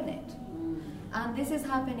go and burn it. And this is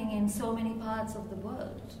happening in so many parts of the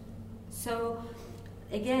world. So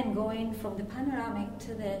again, going from the panoramic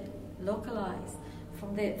to the localized,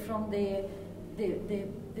 from the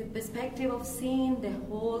perspective of seeing the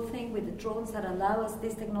whole thing with the drones that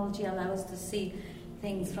this technology allows us to see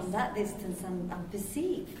things from that distance and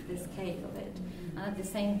perceive the scale of it, and at the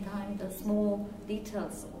same time the small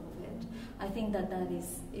details of it. I think that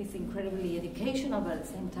is incredibly educational, but at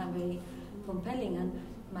the same time very compelling. And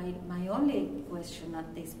my only question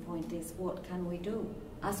at this point is, what can we do?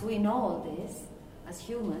 As we know all this, as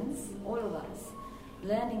humans, all of us,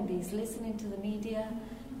 learning this, listening to the media,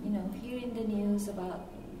 hearing the news about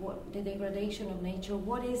what the degradation of nature,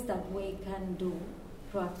 what is that we can do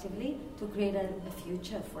proactively to create a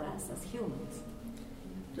future for us as humans?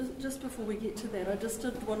 Just before we get to that, I just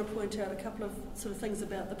did want to point out a couple of sort of things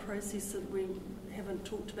about the process that we haven't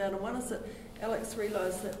talked about. And one is that Alex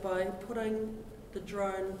realised that by putting the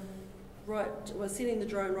drone sending the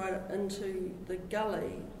drone right into the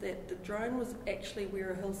gully, that the drone was actually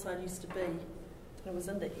where a hillside used to be. It was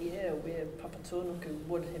in the air where Papatūānuku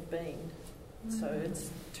would have been. So it's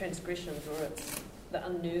transgressions, or it's the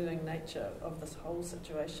unnerving nature of this whole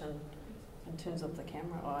situation. In terms of the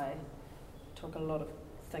camera eye, took a lot of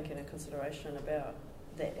thinking and consideration about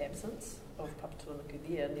that absence of Papatūānuku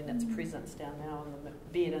there, and then its presence down now in the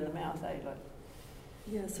beard and the mouth,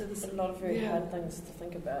 Yeah, so there's a lot of very hard things to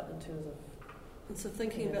think about in terms of. And so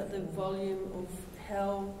thinking about the volume of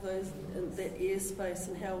how that airspace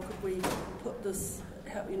and how could we put this,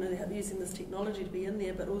 using this technology to be in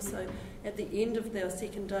there, but also at the end of our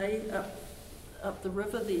second day up the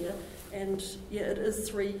river there, and it is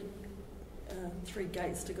three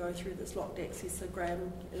gates to go through that's locked access. So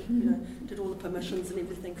Graham, did all the permissions and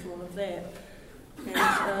everything for all of that. And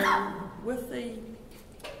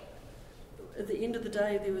at the end of the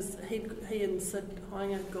day, there was he and Sid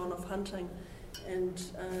Hainga had gone off hunting, and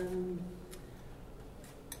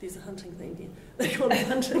there's a hunting thing here. They'd gone off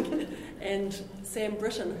hunting, and Sam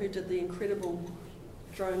Britton, who did the incredible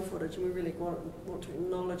drone footage, and we really want to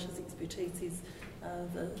acknowledge his expertise. He's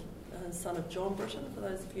the son of John Britton, for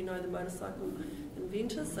those of you who know the motorcycle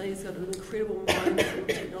inventor. So he's got an incredible mind for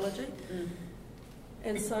technology.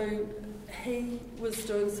 And so he was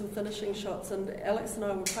doing some finishing shots, and Alex and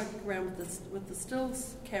I were poking around with the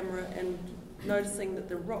stills camera and noticing that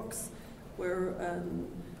the rocks were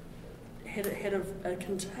had a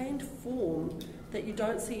contained form that you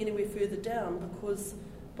don't see anywhere further down, because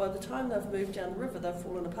by the time they've moved down the river, they've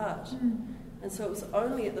fallen apart. And so it was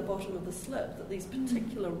only at the bottom of the slip that these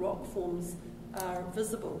particular rock forms are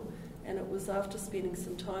visible. And it was after spending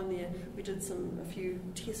some time there, we did a few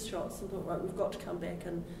test shots and thought, right, we've got to come back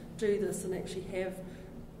and do this and actually have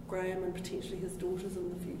Graham and potentially his daughters in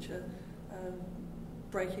the future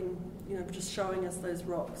just showing us those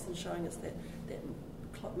rocks and showing us that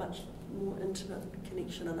much more intimate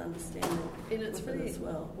connection and understanding. And it's really as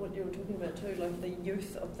well what you were talking about too, like the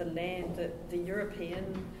youth of the land, the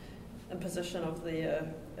European imposition of the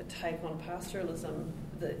take on pastoralism,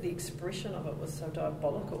 the expression of it was so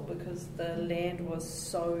diabolical because the land was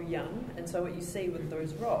so young. And so what you see with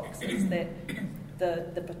those rocks is that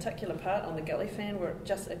the particular part on the gully fan where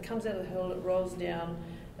it comes out of the hill, it rolls down,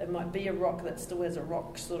 it might be a rock that still has a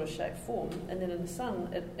rock sort of shaped form, and then in the sun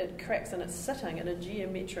it cracks and it's sitting in a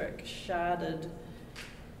geometric sharded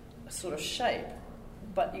sort of shape,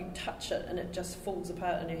 but you touch it and it just falls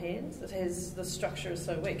apart in your hands. It has, the structure is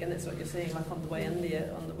so weak, and that's what you're seeing like on the way in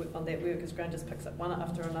there on that work, as Graham just picks up one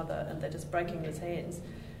after another and they're just breaking in his hands,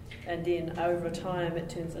 and then over time it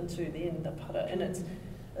turns into then the para. And it's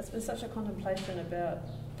been such a contemplation about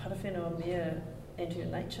parawhenua mea and her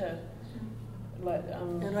nature. Like,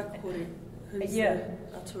 and Rakapori, who's the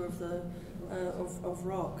atu of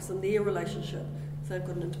rocks, and their relationship. So they've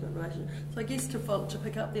got an intimate relationship. So I guess to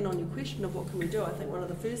pick up then on your question of what can we do, I think one of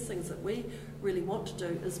the first things that we really want to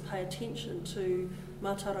do is pay attention to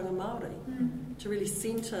mātauranga Māori, to really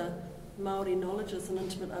centre Māori knowledges and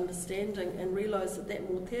intimate understanding, and realise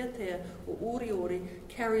that mōteatea or ori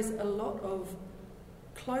carries a lot of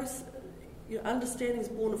close understandings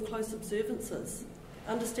born of close observances.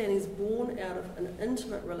 Understanding is born out of an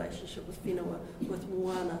intimate relationship with whenua, with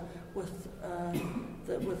moana, with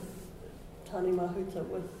Tani Mahuta,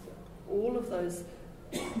 with all of those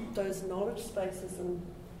knowledge spaces, and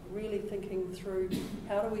really thinking through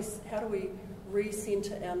how do we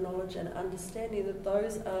re-centre our knowledge and understanding that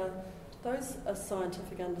those are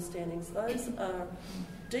scientific understandings, those are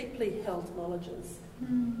deeply held knowledges.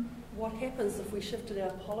 What happens if we shifted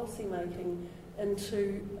our policy making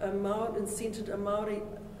into centred a Māori,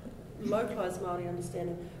 localised Māori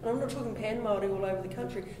understanding? And I'm not talking pan-Māori all over the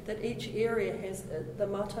country, that each area has the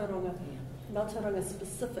mātauranga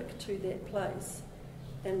specific to that place,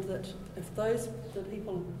 and that if the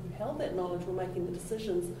people who held that knowledge were making the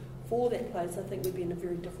decisions for that place, I think we'd be in a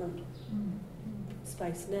very different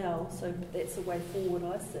space now. So that's the way forward,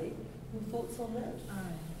 I see. Your thoughts on that?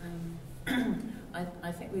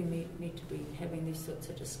 I think we need to be having these sorts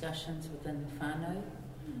of discussions within the whānau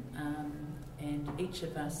And each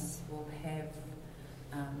of us will have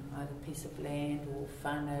either a piece of land or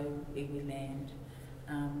whānau, iwi land,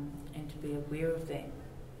 and to be aware of that,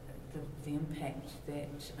 the impact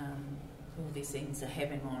that all these things are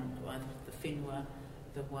having on either the whenua,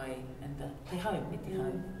 the way, and the te hau,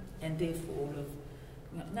 and therefore all of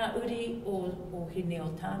ngā uri or he Neo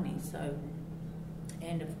Tāne, so,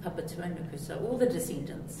 and of Papatuanuku, so all the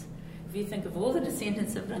descendants. If you think of all the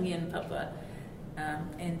descendants of Rangi and Papa,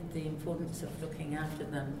 and the importance of looking after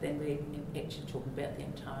them, then we're actually talking about the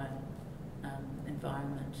entire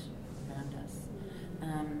environment around us. I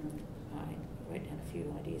wrote down a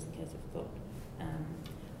few ideas in case I've got.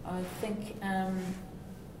 I think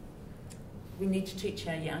we need to teach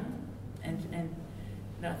our young, and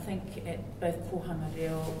I think at both kohanga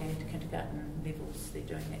reo and kindergarten levels they're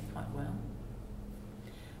doing that quite well.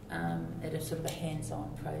 At a sort of a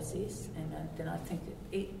hands-on process, and then I think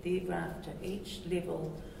that thereafter each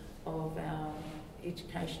level of our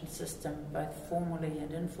education system, both formally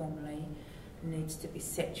and informally, needs to be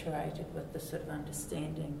saturated with the sort of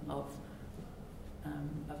understanding of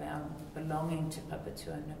our belonging to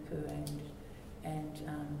Papatuanuku and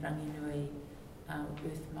Ranginui, our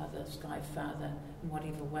Earth Mother, Sky Father, in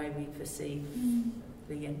whatever way we perceive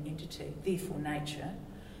the entity, therefore nature,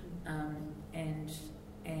 and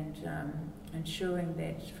ensuring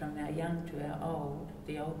that from our young to our old,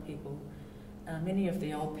 the old people, many of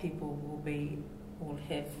the old people will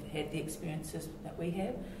have had the experiences that we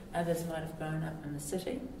have. Others might have grown up in the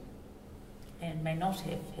city and may not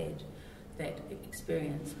have had that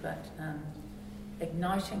experience, but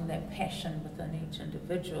igniting that passion within each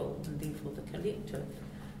individual and therefore the collective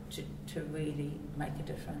to really make a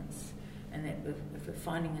difference. And that if we're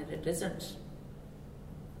finding that it isn't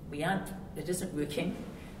working,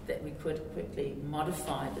 that we could quickly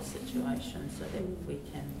modify the situation so that we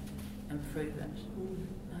can improve it.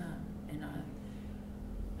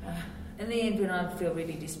 In the end, when I feel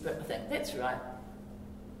really desperate, I think, that's right.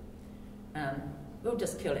 We'll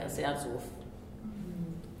just kill ourselves off.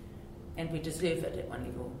 And we deserve it at one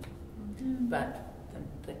level. But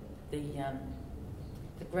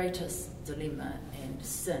the greatest dilemma and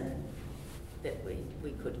sin that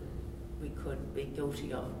we could be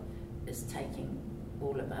guilty of is taking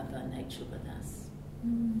all of other nature with us.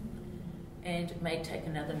 And it may take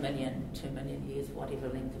another 1 million, 2 million years, whatever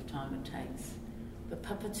length of time it takes. But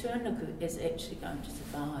Papatuanuku is actually going to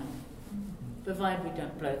survive, provided we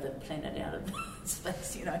don't blow the planet out of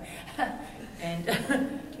space, And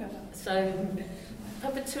so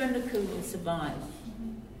Papatuanuku will survive.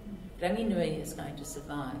 Ranginui is going to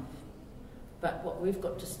survive. But what we've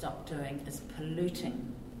got to stop doing is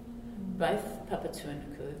polluting both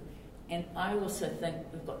Papatuanuku, and I also think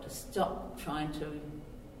we've got to stop trying to...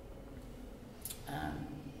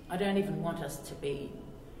 I don't even want us to be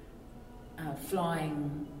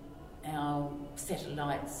flying our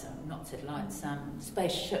satellites,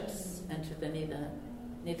 spaceships into the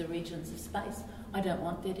nether regions of space. I don't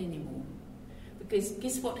want that anymore. Because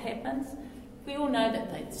guess what happens? We all know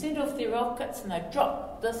that they send off their rockets and they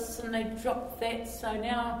drop this and they drop that. So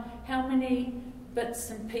now how many bits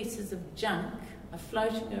and pieces of junk are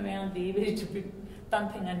floating around there ready to be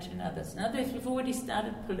bumping into others? In other words, we've already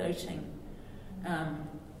started polluting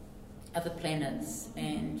other planets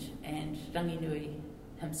and Ranginui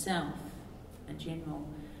himself in general,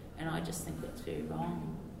 and I just think that's very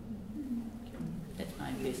wrong. That's my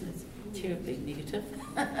impression. It's terribly negative.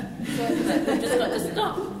 But we've just got to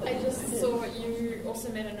stop. I just saw you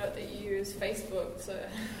also made a note that you use Facebook, so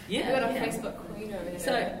you've got a Facebook queen over there.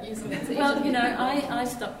 So, using that to I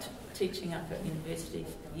stopped teaching up at university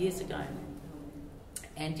years ago,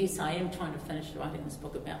 and yes, I am trying to finish writing this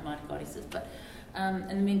book about Māori goddesses, but in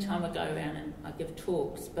the meantime I go around and I give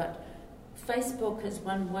talks. But Facebook is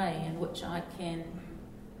one way in which I can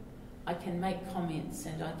make comments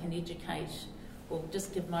and I can educate or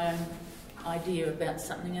just give my own idea about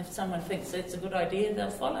something. If someone thinks it's a good idea, they'll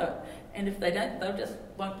follow it, and if they don't, they'll just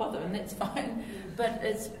won't bother, and that's fine. But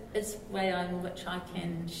it's a way in which I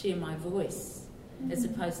can share my voice, as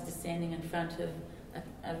opposed to standing in front of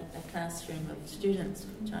a classroom of students,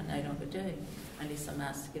 which I no longer do, unless I'm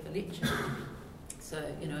asked to give a lecture. So,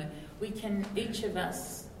 we can, each of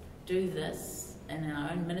us, do this in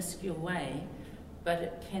our own minuscule way, but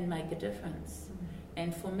it can make a difference.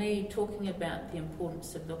 And for me, talking about the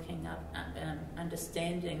importance of looking up,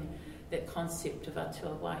 understanding that concept of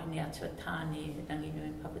Atua Wahine, Atua Tāne, Ranginui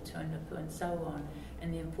and Papatuanuku and so on,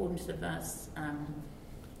 and the importance of us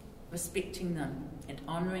respecting them and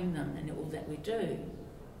honouring them in all that we do,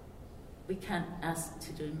 we can't ask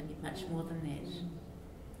to do much more than that.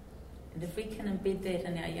 And if we can embed that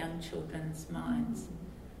in our young children's minds,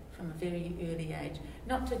 from a very early age,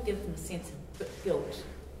 not to give them a sense of guilt,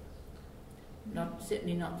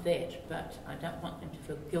 certainly not that, but I don't want them to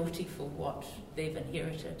feel guilty for what they've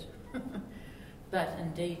inherited, but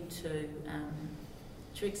indeed to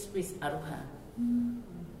express aroha.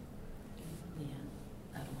 Yeah,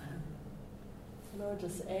 aroha. And I would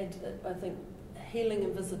just add that I think healing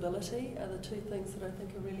and visibility are the two things that I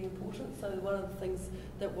think are really important. So one of the things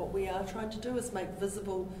that what we are trying to do is make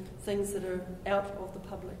visible things that are out of the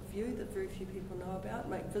public view that very few people know about,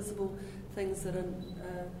 make visible things that are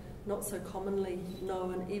not so commonly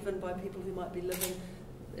known even by people who might be living,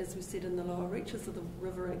 as we said, in the lower reaches of the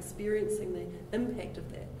river and experiencing the impact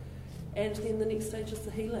of that. And then the next stage is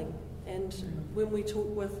the healing. And when we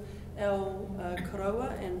talk with our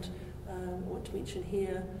karaua, and I want to mention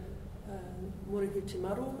here Morihu Te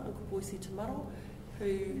Maro, Uncle Boise Te Maro,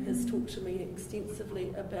 who has talked to me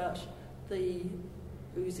extensively about the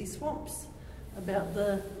Uzi swamps, about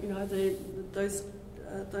those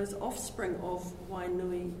offspring of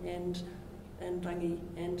Wainui and Rangi,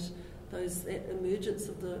 and that emergence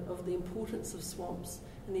of the importance of swamps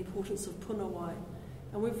and the importance of punawai.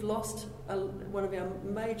 And we've lost one of our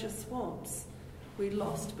major swamps. We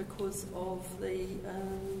lost because of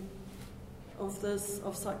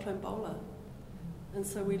of Cyclone Bola. And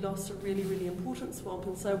so we lost a really, really important swamp.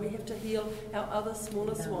 And so we have to heal our other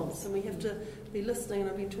smaller swamps. And we have to be listening. And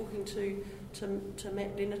I've been talking to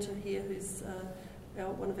Matt Lenata here, who's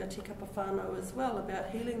one of our tikapa whānau as well, about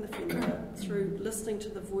healing the whenua through listening to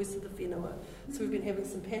the voice of the whenua. So we've been having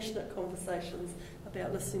some passionate conversations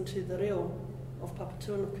about listening to the reo of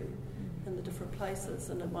Papatūānuku in the different places.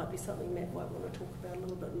 And it might be something Matt might want to talk about a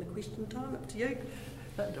little bit in the question time, up to you.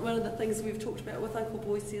 But one of the things we've talked about with Uncle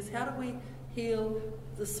Boise is how do we heal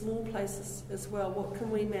the small places as well? What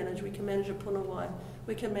can we manage? We can manage a punawai.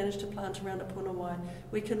 We can manage to plant around a punawai.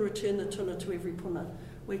 We can return the tuna to every puna.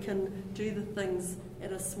 We can do the things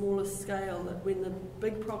at a smaller scale that when the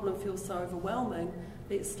big problem feels so overwhelming,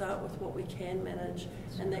 let's start with what we can manage.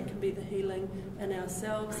 And that can be the healing in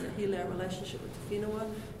ourselves, heal our relationship with the whenua,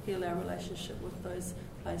 heal our relationship with those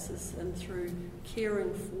places, and through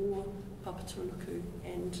caring for Papatūānuku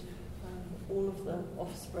and all of the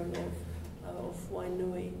offspring of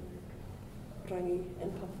Wainui, Rangi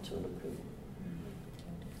and Papatūānuku.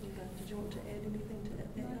 Did you want to add anything to that?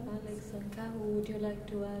 Alex and Kahu, would you like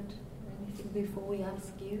to add anything before we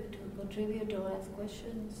ask you to contribute or ask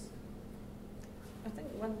questions? I think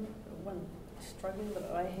one struggle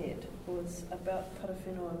that I had was about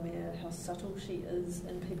Parawhenua Mea, how subtle she is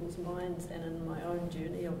in people's minds and in my own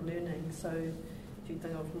journey of learning. So if you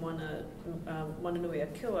think of Moana Nui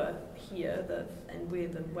Akua here, and where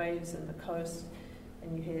the waves and the coast,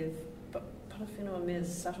 and you have Parawhenua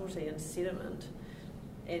Mea's subtlety and sediment.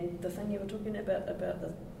 And the thing you were talking about I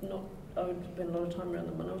would spend a lot of time around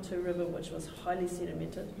the Manawatu River, which was highly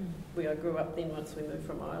sedimented, where I grew up then once we moved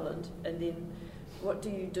from Ireland. And then what do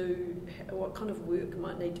you do, what kind of work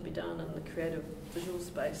might need to be done in the creative visual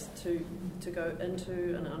space to go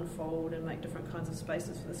into and unfold and make different kinds of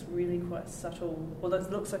spaces for this really quite subtle, well,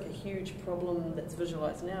 it looks like a huge problem that's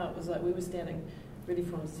visualised now. It was like we were standing really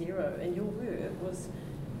from zero, and your work was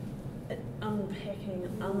unpacking,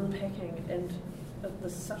 and the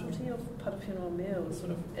subtlety of Parawhenua Mea was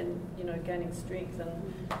sort of, gaining strength,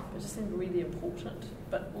 and it just seemed really important.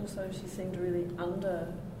 But also she seemed really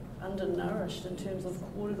undernourished in terms of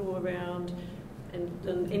kōrero around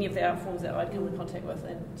and any of the art forms that I'd come in contact with.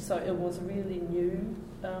 And so it was a really new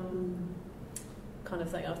kind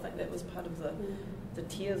of thing. I think that was part of the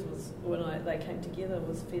tears was when they came together,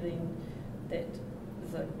 was feeling that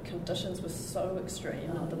the conditions were so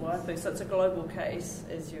extreme in the Waipu. So it's a global case,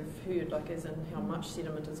 as you've heard, as in how much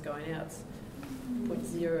sediment is going out. It's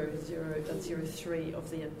 0.0003 of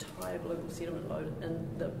the entire global sediment load in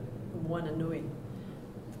the Moana Nui,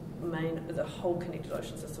 the whole connected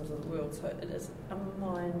ocean systems of the world. So it is a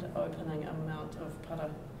mind-opening amount of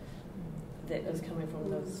para that is coming from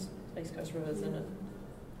those East Coast rivers, and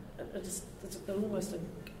it's almost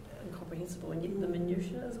incomprehensible, and yet the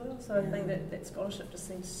minutiae as well. So I think that scholarship just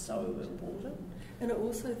seems so important. And I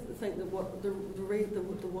also think that what the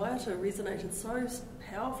Waiata resonated so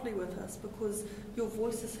powerfully with us because your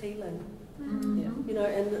voice is healing. And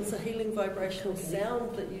it's a healing vibrational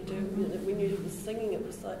sound that you do. When you were singing, it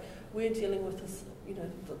was like we're dealing with this,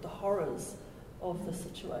 the horrors of the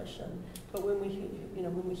situation. But when we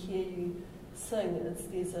hear you sing, there's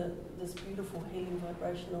this beautiful healing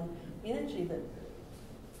vibrational energy that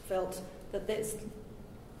felt that's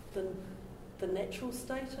the natural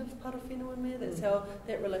state of Parawhenua Mea. That's how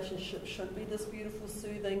that relationship should be, this beautiful,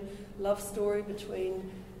 soothing love story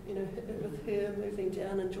between, with her moving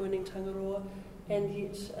down and joining Tangaroa and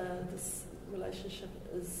yet this relationship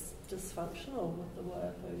is dysfunctional with the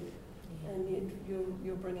waiapu, and yet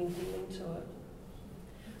you're bringing healing to it.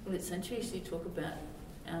 Well, it's interesting to talk about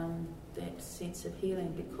that sense of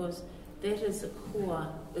healing, because that is a core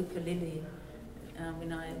ukulele.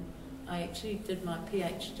 When I actually did my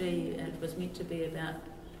PhD, it was meant to be about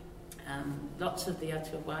lots of the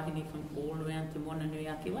Atua Wahine from all around Te Moana Nui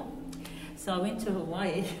Akiwa. So I went to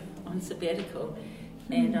Hawaii on sabbatical,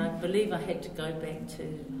 and I believe I had to go back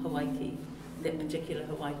to Hawaii, that particular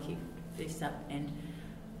Hawaii first up, and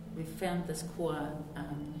we found this core.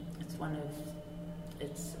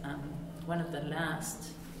 It's one of the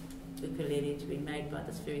last ukulele to be made by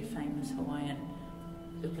this very famous Hawaiian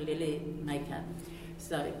ukulele maker.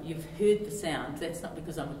 So you've heard the sound. That's not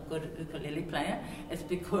because I'm a good ukulele player. It's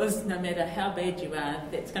because no matter how bad you are,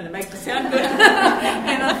 that's going to make the sound good.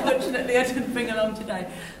 And unfortunately, I didn't bring along today.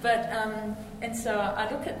 But and so I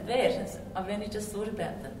look at that, and I've only just thought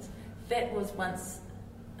about this. That was once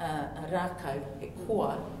a rākau, e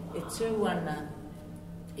koa, e tūana,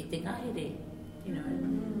 e te ngahere, you know,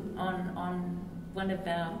 on one of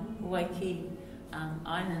our Waiki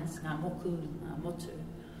islands, ngā moku, ngā motu,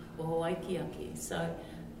 or Hawaiiaki. So,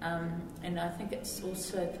 and I think it's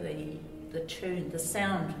also the tune, the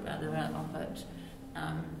sound rather of it,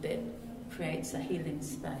 that creates a healing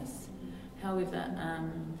space. However, I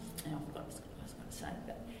forgot what I was going to say,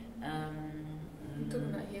 but talking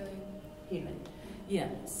about healing. Healing, yeah.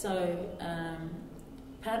 So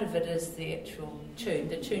part of it is the actual tune.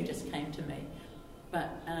 The tune just came to me, but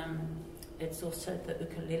it's also the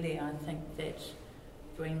ukulele, I think, that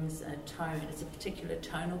brings a tone. It's a particular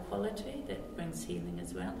tonal quality that brings healing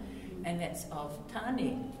as well, and that's of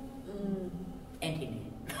tāne and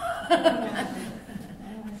hine. So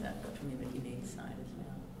I've got to remember hine side as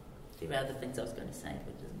well. There were other things I was going to say,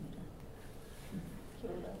 but it doesn't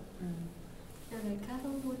matter. And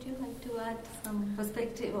Carol, would you like to add some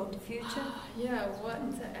perspective of the future? Yeah, what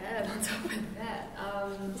to add on top of that?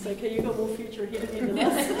 It's okay, you've got more future ahead of you than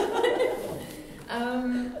us.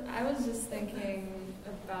 I was just thinking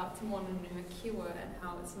about Te Moana Nui Akiwa and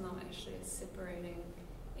how it's not actually a separating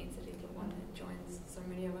entity, but one that joins so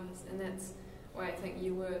many of us. And that's why I think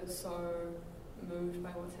you were so moved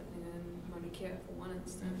by what's happening in Mauna Kea, for one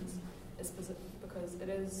instance. It's because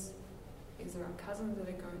these are our cousins that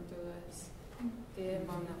are going through this. Their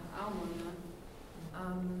mauna, our mauna.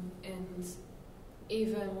 And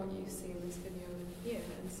even what you see in this video in here,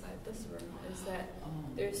 inside this room, is that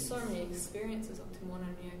there's so many experiences of Te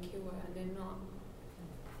Moana Nui Akiwa, and they're not,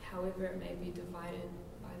 however it may be divided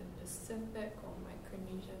by the Pacific or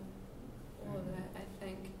Micronesia, all of that. I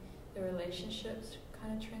think the relationships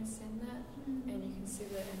kind of transcend that, and you can see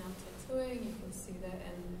that in our tattooing, you can see that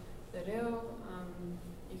in the reo,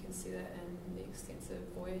 you can see that in the extensive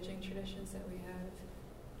voyaging traditions that we have.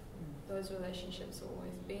 Those relationships have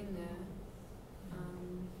always been there.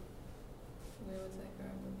 Where was I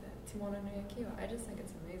going with that? Te Moana Nui Akiwa. I just think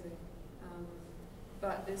it's amazing.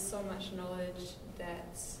 But there's so much knowledge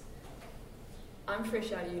that I'm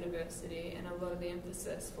fresh out of university, and a lot of the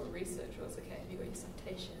emphasis for research was, okay, you got your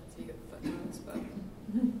citations, you got footnotes, but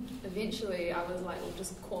eventually I was like, well,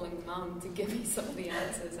 just calling mum to give me some of the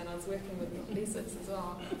answers, and I was working with thesis as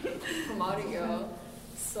well from Māori Girl.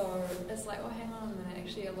 So it's like, oh, hang on a minute,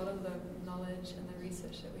 actually a lot of the knowledge and the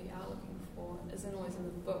research that we are looking for isn't always in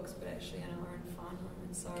the books, but actually in our own whānau,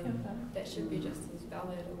 and so that should be just as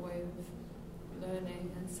valid a way of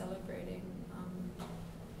learning and celebrating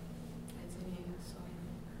as any. So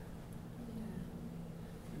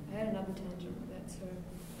yeah, I had another tangent with that too.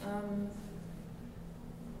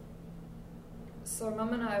 So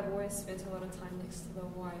Mum and I have always spent a lot of time next to the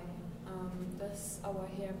wai. This awa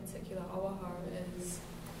here in particular, Awaho, is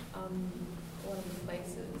one of the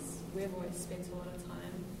places we've always spent a lot of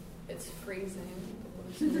time. It's freezing. The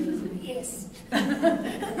water's freezing. Yes.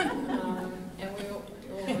 And we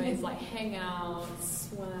always like hang out,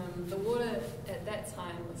 swim. The water at that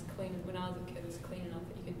time was clean. When I was a kid, it was clean enough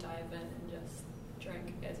that you could dive in and just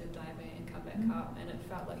drink as you're diving and come back up. And it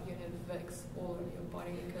felt like you had Vicks all over your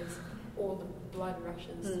body because all the blood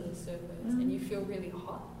rushes to the surface, and you feel really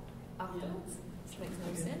hot afterwards. Which makes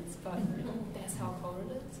no sense, but that's how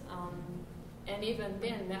cold it is. And even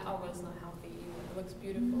then, that awa is not healthy either. It looks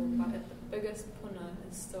beautiful, but the biggest puna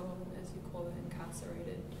is still, as you call it,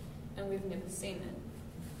 incarcerated, and we've never seen it.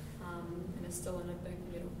 And it's still in a big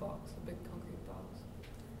metal box, a big concrete box.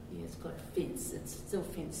 Yeah, it's got a fence. It's still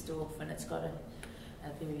fenced off, and it's got a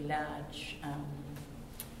very large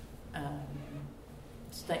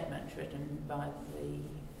statement written by the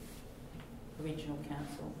regional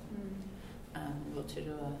council,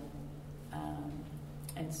 Rotorua,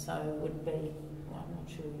 and so would be well, I'm not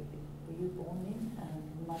sure, were you born then?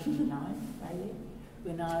 Might have been 9, maybe,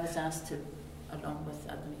 when I was asked to, along with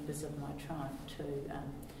other members of my tribe,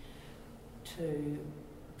 to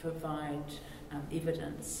provide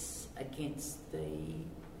evidence against the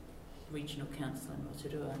Regional Council in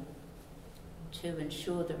Rotorua to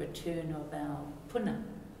ensure the return of our puna.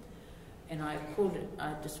 And I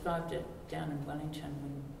described it down in Wellington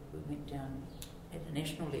when we went down at a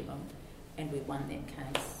national level and we won that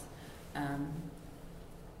case.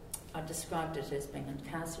 I described it as being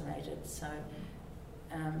incarcerated, so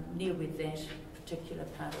near where that particular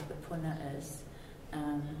part of the puna is,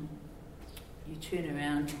 you turn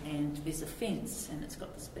around and there's a fence and it's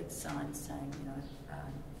got this big sign saying,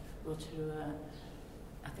 Rotorua,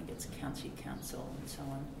 I think it's County Council and so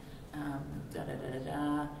on,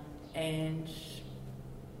 and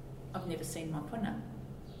I've never seen my puna.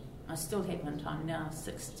 I still haven't. I'm now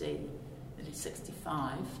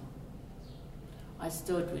 65. I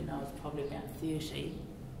stood when I was probably about 30,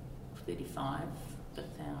 35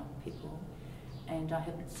 with our people, and I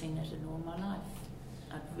haven't seen it in all my life.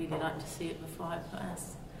 I'd really like to see it before I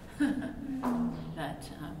pass. But,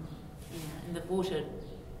 and the water,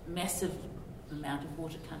 massive amount of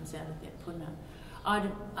water comes out of that puna.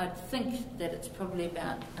 I'd think that it's probably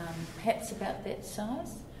about, perhaps about that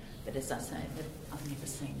size, but as I say, I've never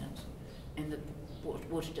seen it. And the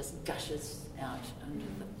water just gushes out under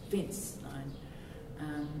the fence line.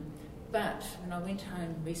 But when I went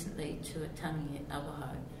home recently to a tangi at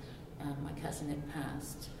Awaho, my cousin had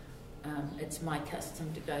passed, it's my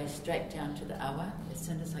custom to go straight down to the awa as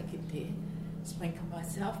soon as I get there, sprinkle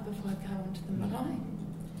myself before I go onto the marae.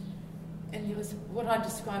 And there was what I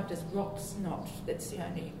described as rock snot, that's the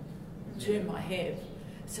only term I have.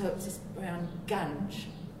 So it was this brown gunge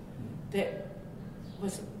that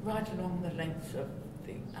was right along the length of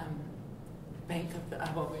the bank of the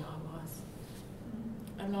awa where I was,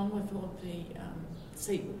 along with all the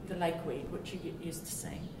the lakeweed, which you get used to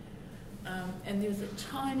seeing. And there was a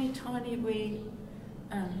tiny, tiny wee,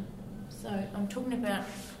 so I'm talking about,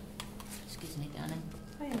 excuse me, darling.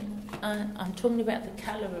 I'm talking about the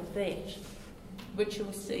colour of that, which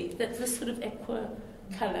you'll see. That's this sort of aqua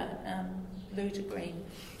colour, blue to green.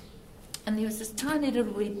 And there was this tiny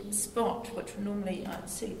little wee spot, which normally I'd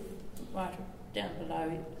see right down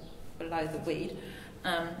below the weed,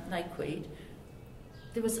 lakeweed.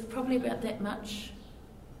 There was probably about that much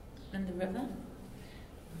in the river,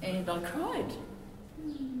 and I cried.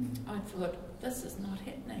 I thought, this is not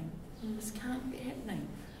happening. This can't be happening.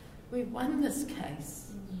 We won this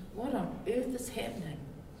case. What on earth is happening?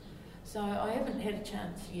 So I haven't had a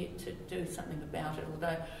chance yet to do something about it,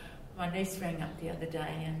 although my niece rang up the other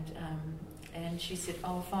day and she said,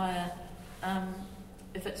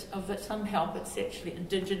 if it's of some help, it's actually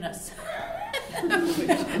Indigenous. No,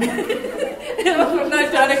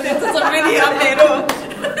 darling, that doesn't really help me at all.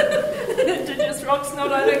 Indigenous rock's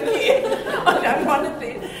not, I don't care. I don't want it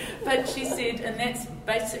there. But she said, and that's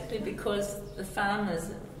basically because the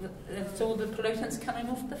farmers, it's all the pollutants coming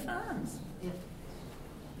off the farms. Yeah.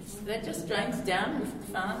 That just drains down with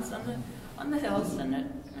the farms on the hills, and it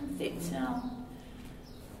affects our.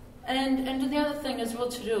 And the other thing is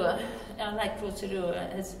Rotorua, our Lake Rotorua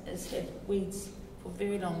has had weeds for a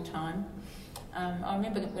very long time. I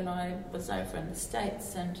remember when I was over in the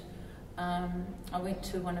States and I went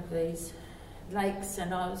to one of these lakes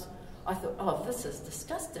and I thought, oh, this is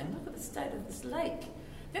disgusting. Look at the state of this lake.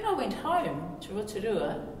 Then I went home to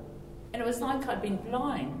Rotorua and it was like I'd been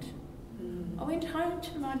blind. I went home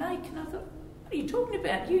to my lake and I thought, what are you talking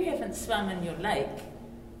about? You haven't swum in your lake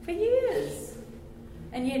for years.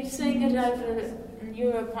 And yet seeing it over in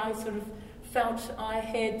Europe, I sort of felt I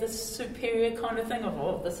had this superior kind of thing of,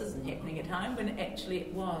 oh, this isn't happening at home, when actually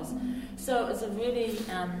it was. So it was a really,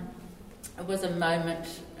 it was a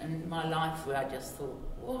moment in my life where I just thought,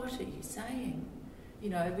 what are you saying? You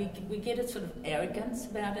know, we get a sort of arrogance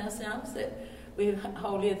about ourselves that we're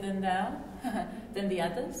holier than thou, than the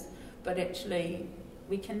others, but actually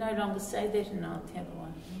we can no longer say that in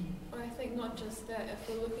Aotearoa. I think not just that, if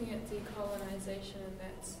we're looking at decolonisation and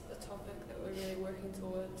that's the topic that we're really working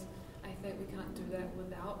towards, I think we can't do that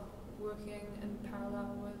without working in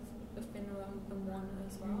parallel with the whenua and Moana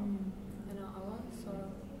as well in our awa. So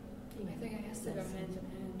I think it has to go hand in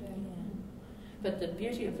hand. Yeah. But the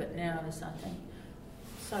beauty of it now is, I think,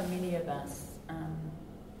 so many of us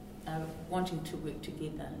are wanting to work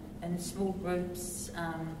together in small groups,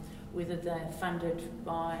 whether they're funded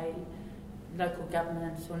by local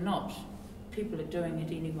governments or not. People are doing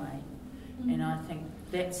it anyway. And I think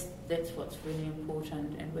that's what's really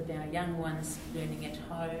important. And with our young ones learning at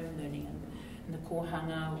home, learning in the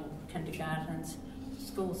kohanga or kindergartens,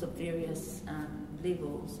 schools of various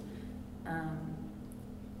levels,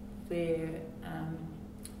 where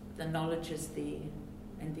the knowledge is there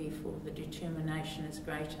and therefore the determination is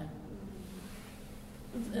greater.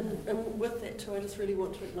 And with that too, I just really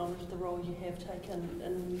want to acknowledge the role you have taken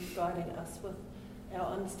in guiding us with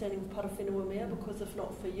our understanding of Parawhenua mea, because if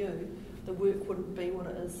not for you, the work wouldn't be what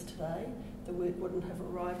it is today. The work wouldn't have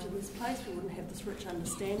arrived in this place. We wouldn't have this rich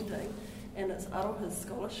understanding. And it's Aroha's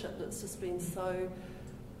scholarship that's just been so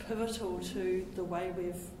pivotal to the way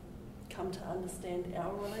we've come to understand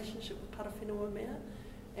our relationship with Parawhenua mea,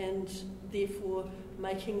 and therefore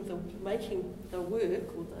making the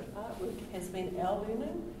work, or the artwork, has been our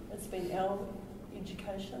learning. It's been our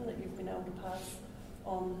education that you've been able to pass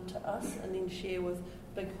on to us and then share with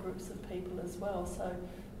big groups of people as well. So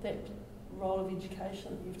that role of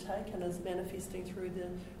education that you've taken is manifesting through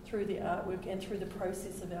the artwork and through the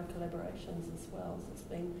process of our collaborations as well. So it's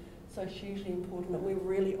been so hugely important, and we're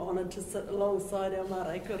really honoured to sit alongside our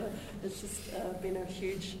marae kura. It's just been a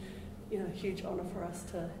huge honour for us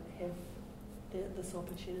to have this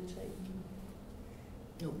opportunity.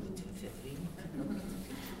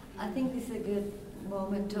 I think this is a good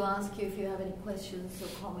moment to ask you if you have any questions or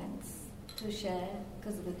comments to share,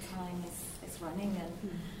 because of the time is running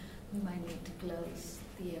and we might need to close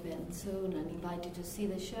the event soon, and invite you to see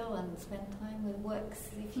the show and spend time with works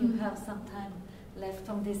if you have some time left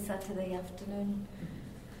on this Saturday afternoon.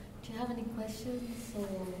 Do you have any questions or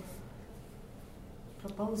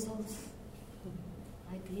proposals,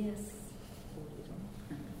 ideas?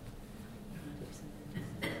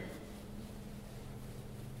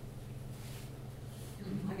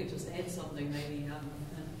 I could just add something maybe,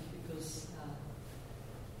 because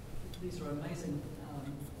these are amazing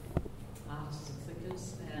artists and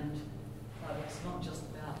thinkers, and it's not just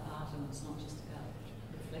about art and it's not just about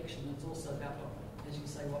reflection, it's also about, as you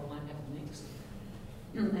say, what might happen next.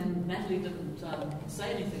 And Natalie didn't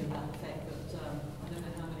say anything about the fact that, I don't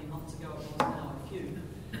know how many months ago it was now, a few,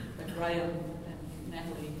 that Graham and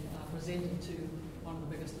Natalie presented to one of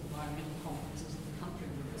the biggest environmental conferences in the country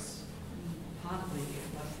with this part of the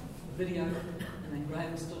video, and then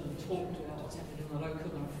Graham stood and talked about what's happening in the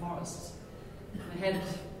Raukumara forests. They had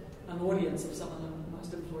an audience of some of the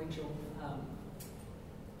most influential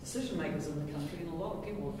decision makers in the country, and a lot of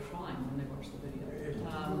people were crying when they watched the video.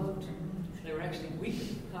 They were actually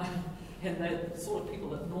weeping, and they're the sort of people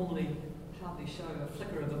that normally hardly show a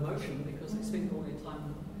flicker of emotion because they spend all their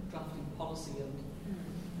time drafting policy and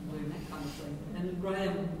doing that kind of thing. And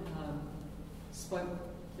Graham spoke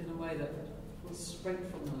in a way that was straight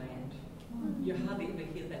from the land. You hardly ever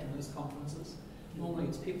hear that in those conferences. Normally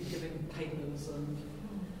it's people giving papers and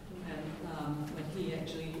when he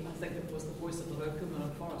actually, I think it was the voice of the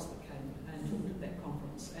Raukumara forest that came and talked at that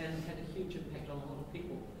conference and had a huge impact on a lot of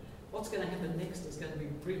people. What's going to happen next is going to be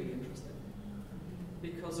really interesting,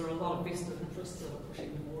 because there are a lot of vested interests that are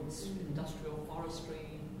pushing towards industrial forestry.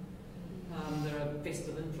 There are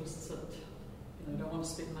vested interests that don't want to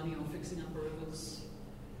spend money on fixing up rivers.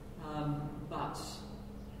 But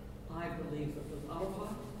I believe that with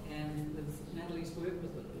Aroha and with Natalie's work,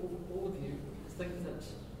 with all of you, I think that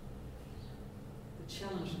the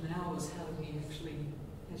challenge now is how do we actually,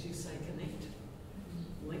 as you say, connect,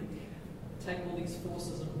 link, take all these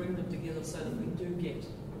forces and bring them together so that we do get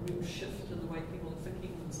a real shift in the way people are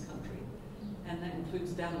thinking in this country. And that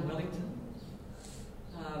includes down in Wellington.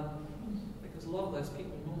 Because a lot of those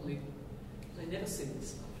people normally, they never see this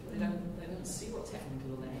stuff. They don't see what's happening to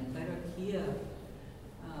the land. They don't hear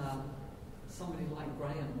somebody like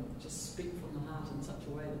Graham just speak from the heart in such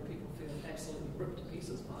a way that people feel absolutely ripped to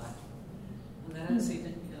pieces by it. And they don't see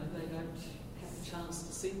that, they don't have the chance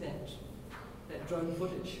to see that drone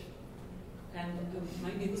footage. And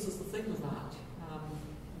maybe this is the thing with art.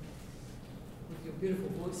 With your beautiful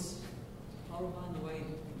voice, Aroha, and the way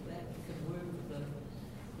that can work with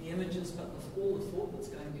the images, but with all the thought that's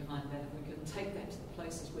going behind that, we can take that to the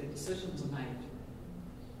places where decisions are made,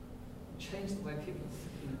 change the way people are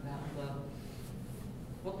thinking about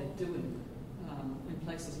what they're doing in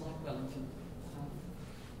places like Wellington,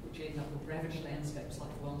 which end up with ravaged landscapes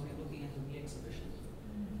like the ones we're looking at in the exhibition,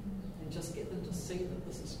 and just get them to see that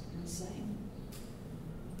this is insane.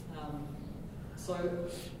 So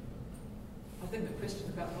I think the question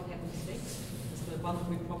about what happens next is the one that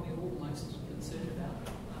we're probably all most concerned about.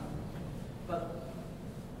 But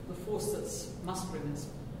the force that's mustering is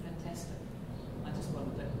fantastic. I just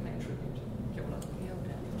wanted to pay tribute. Kia ora.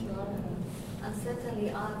 Kia ora. And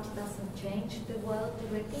certainly art doesn't change the world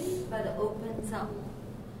directly, but it opens up,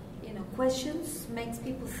 questions, makes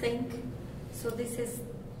people think. So this is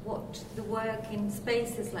support the work in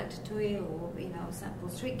spaces like Te Tui or St. Paul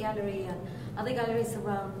Street Gallery and other galleries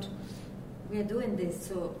around. We are doing this,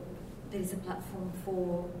 so there is a platform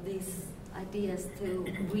for these ideas to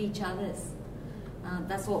reach others.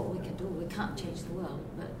 That's what we can do. We can't change the world,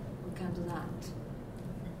 but we can do that.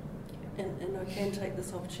 And I can take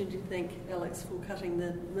this opportunity to thank Alex for cutting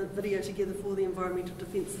the video together for the Environmental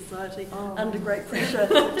Defence Society under great pressure,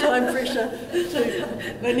 time pressure.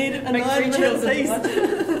 They need a 9-minute piece.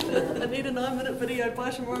 I need a 9-minute video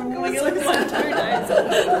by tomorrow morning. It looks like 2 days.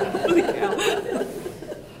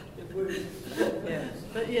 Yeah,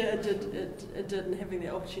 but yeah, it did, and having the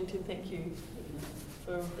opportunity. Thank you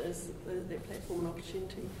for that platform and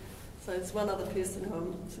opportunity. So there's one other person who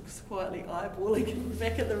I'm quietly eyeballing in the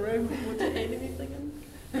back of the room. Would you add anything in?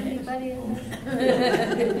 Anybody else?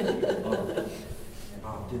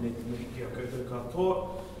 Tēnei te mihi kia koutou katoa,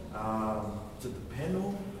 to the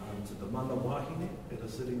panel, to the mana wahine that are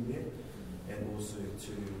sitting there, and also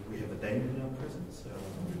we have a Damon in our presence,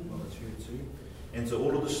 Mana Tua too, and to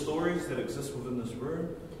all of the stories that exist within this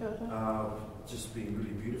room. Just been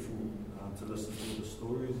really beautiful to listen to all the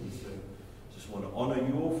stories, and so just want to honour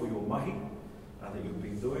you all for your mahi that you've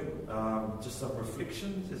been doing. Just some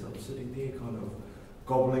reflections as I'm sitting there kind of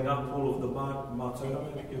gobbling up all of the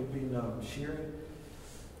mātauranga that you've been sharing.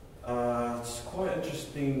 It's quite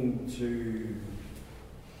interesting to,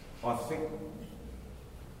 I think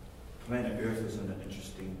planet Earth is in an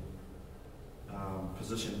interesting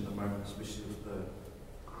position at the moment, especially with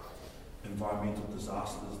the environmental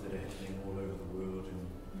disasters that are happening all over the world, and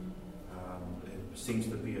it seems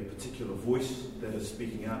to be a particular voice that is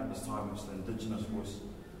speaking out this time. It's the Indigenous voice,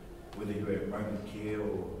 whether you're at Mauna Kea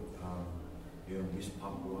or you're in West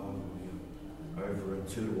Papua or you're over in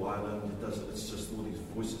Turu Island. It's just all these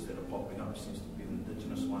voices that are popping up. It seems to be the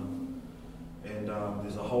Indigenous one, and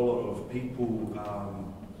there's a whole lot of people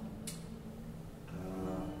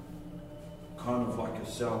kind of like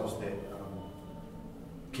yourselves that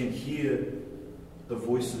can hear the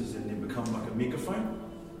voices and then become like a megaphone.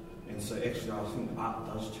 And so actually I think art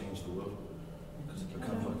does change the world, because it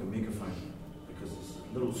becomes like a megaphone, because it's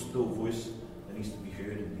a little still voice that needs to be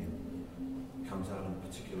heard and then comes out in a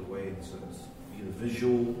particular way. And so it's either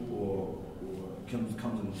visual or it comes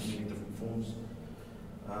in many different forms.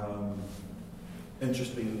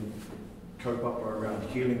 Interesting kaupapa around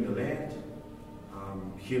healing the land,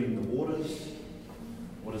 healing the waters.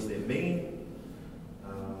 What does that mean?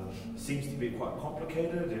 Seems to be quite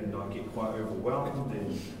complicated, and I get quite overwhelmed,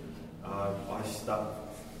 and I start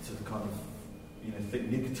to kind of think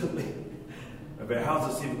negatively about how's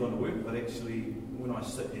this ever going to work. But actually, when I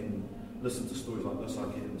sit and listen to stories like this, I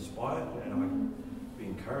get inspired and I be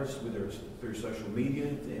encouraged, whether it's through social media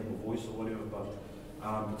to have a voice or whatever. But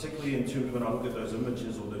particularly in terms when I look at those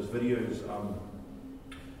images or those videos,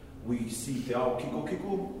 we see te ao kiko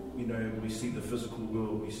kiko. We see the physical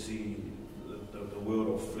world, we see the world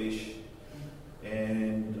of flesh,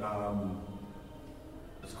 and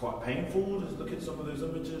it's quite painful to look at some of those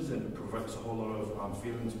images, and it provokes a whole lot of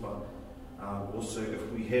feelings. But also,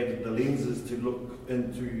 if we had the lenses to look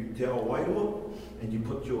into te ao wairoa, and you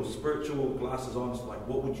put your spiritual glasses on, it's like,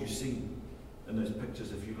 what would you see in those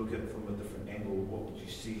pictures? If you look at it from a different angle, what would you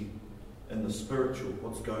see in the spiritual?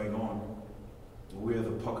 What's going on? Where are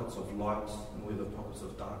the pockets of light and where are the pockets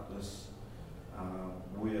of darkness?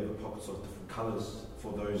 Where are the pockets of different colours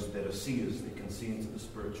for those that are seers that can see into the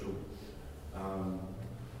spiritual?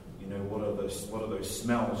 What are those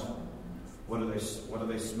smells? What do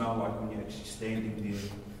they smell like when you're actually standing there,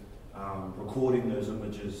 recording those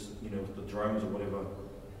images, with the drones or whatever?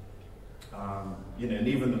 And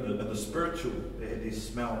even in the spiritual, there's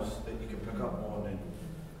smells that you can pick up on, and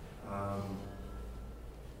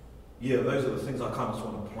those are the things I kind of just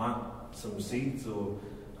want to plant some seeds, or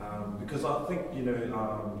because I think the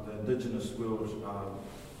Indigenous world,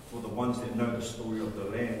 for the ones that know the story of the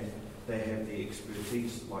land, they have the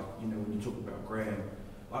expertise. Like when you talk about Graham,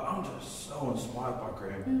 I'm just so inspired by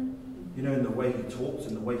Graham. In the way he talks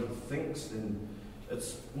and the way he thinks, and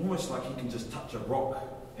it's almost like he can just touch a rock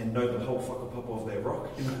and know the whole whakapapa of that rock.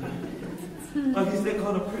 Like he's that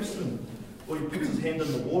kind of person. Or he puts his hand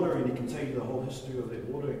in the water and he can tell you the whole history of that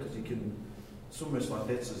water, because he can. It's almost like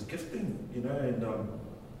that's his gifting, And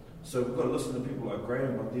so we've got to listen to people like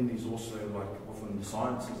Graham, but then there's also like within the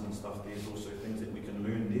sciences and stuff. There's also things that we can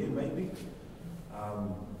learn there, maybe.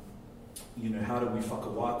 How do we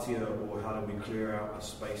whakawātia, or how do we clear out a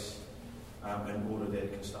space in order that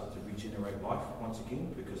it can start to regenerate life once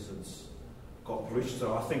again, because it's got pollution.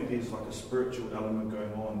 So I think there's like a spiritual element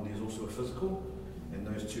going on. There's also a physical. And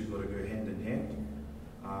those two got to go hand in hand.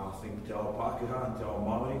 I think te ao Pākehā and te ao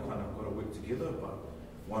Māori kind of got to work together, but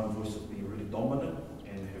one voice has been really dominant,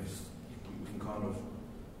 and we can kind of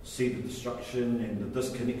see the destruction and the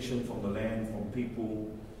disconnection from the land, from people.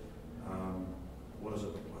 What is it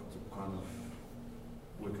like to kind of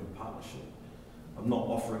work in partnership? I'm not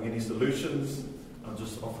offering any solutions. I'm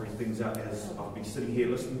just offering things out as I've been sitting here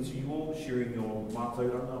listening to you all, sharing your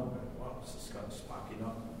mātauranga. I'm going, wow, this is kind of sparking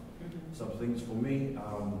up some things for me.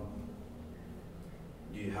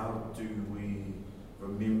 How do we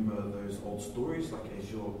remember those old stories? Like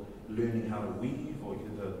as you're learning how to weave, or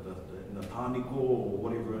in the tāniko, or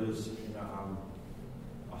whatever it is,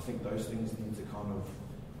 I think those things need to kind of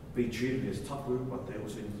be treated as tapu, but they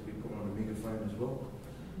also need to be put on a megaphone as well.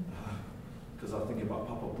 Because I think about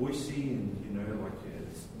Papa Boise, and like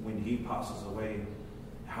when he passes away,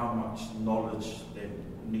 how much knowledge that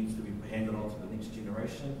needs to be handed on to the next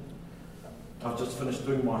generation. I've just finished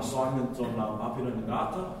doing my assignment on Apena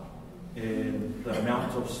Ngata and the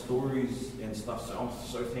amount of stories and stuff, so I'm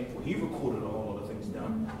so thankful. He recorded a whole lot of things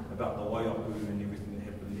down about the Waiapu and everything that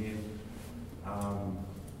happened there.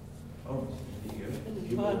 There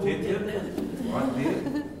you go. Right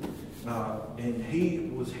there. And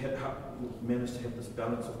he managed to have this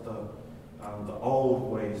balance of the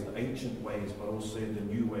old ways, the ancient ways, but also the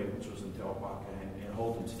new way, which was in Te Aupaka, and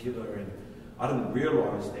hold them together. And I didn't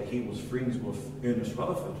realise that he was friends with Ernest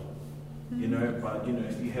Rutherford, but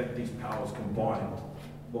if you have these powers combined,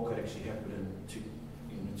 what could actually happen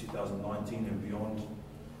in 2019 and beyond,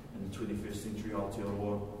 in the 21st century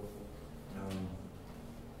Aotearoa.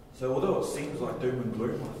 So although it seems like doom and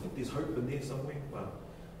gloom, I think there's hope in there somewhere. But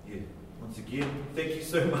yeah, once again, thank you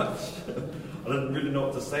so much. I didn't really know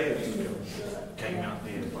what to say, it just came out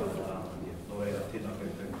there, but the way I did,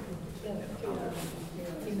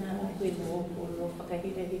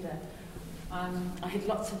 I had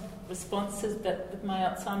lots of responses, but with my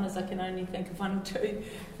Alzheimer's I can only think of one or two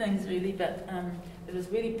things really, but it was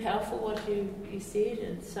really powerful what you said,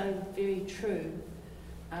 and so very true.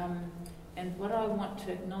 And what I want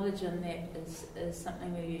to acknowledge in that is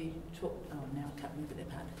something where you talked, now I can't remember that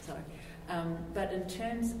part, sorry. But in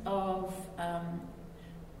terms of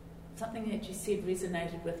something that you said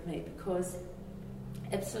resonated with me, because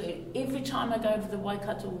absolutely, every time I go over the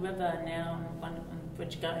Waikato River now, on the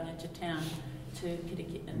bridge going into town to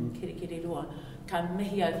Kirikiriroa, ka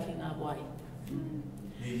mihi au ki ngā wai.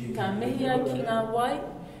 Ka mihi au ki ngā wai,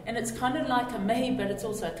 and it's kind of like a mihi, but it's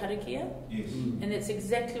also a karakia. Yes. And that's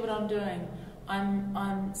exactly what I'm doing.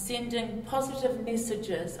 I'm sending positive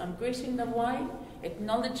messages. I'm greeting the wai,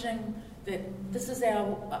 acknowledging that this is our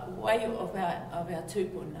way of our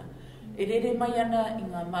tūpuna. E rere mai ana I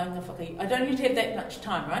ngā maunga whakai. I don't need to have that much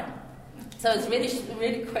time, right? So it's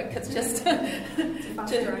really quick. It's just yeah.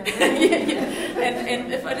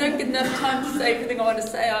 And if I don't get enough time to say everything I want to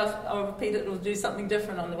say, I'll repeat it or do something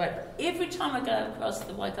different on the way. But every time I go across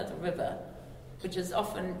the Waikato River, which is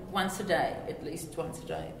often once a day,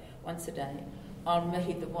 I'll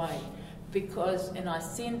mihi the wai, and I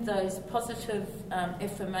send those positive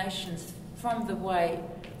affirmations from the wai,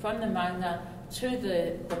 from the maunga to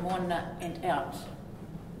the moana and out.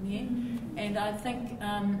 Yeah? And I think,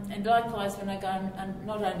 and likewise when I go, and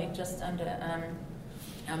not only just under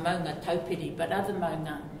our maunga taupiri, but other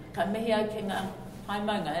maunga, ka mihi au ki ngā hai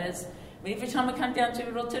maunga. Every time I come down to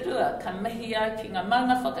Rotorua, ka mihi au ki ngā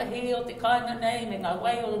maunga whakahi o te kāinga nei, me ngā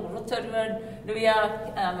wai o Rotorua nui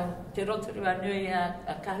a, te Rotorua nui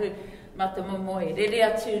a kahu mata momoi. Rere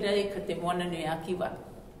atu rei ka te moana nui a kiwa.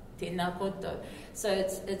 Tēnā koutou. So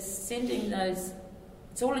it's sending those,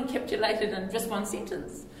 it's all encapsulated in just one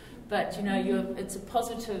sentence. But it's a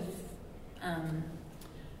positive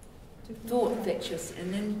thought that you're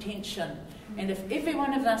an intention. And if every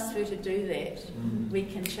one of us were to do that, we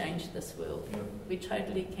can change this world. Yeah. We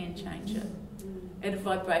totally can change it at a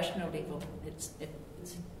vibrational level. It's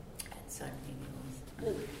so many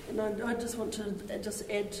levels. And I just want to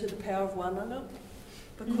add to the power of wānanga,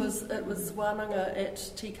 because it was wānanga at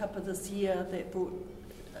Tikapa this year that brought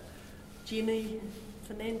Jenny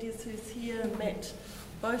Fernandez, who's here, and Matt,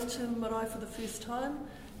 both to marae for the first time.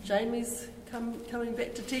 Jamie's coming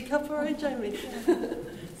back to Tikapa, eh, Jamie?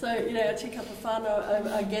 So, our Tikapa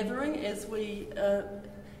whānau are gathering as we,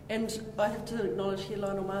 and I have to acknowledge here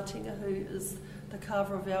Lionel Martinga, who is the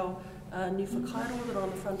carver of our new whakairoa that are on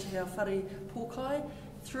the front of our whare pōkai.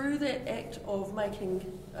 Through that act of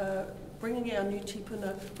bringing our new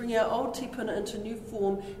tipuna, bringing our old tipuna into new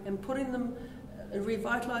form and putting them,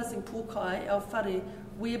 revitalising pōkai, our whare,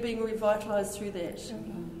 we are being revitalised through that.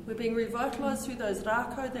 We're being revitalised through those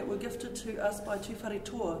rākau that were gifted to us by Tūwhare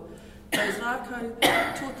Toa. Those rākau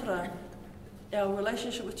tōtara, our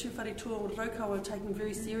relationship with Tūwhare Toa with Raukawa are taken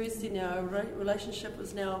very seriously now. Our relationship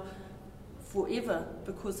is now forever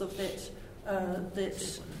because of that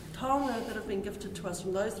taonga that have been gifted to us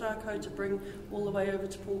from those rākau to bring all the way over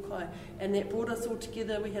to Pōkai. And that brought us all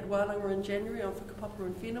together. We had wānanga in January on Whakapapa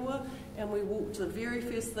and Whenua, and we walked, the very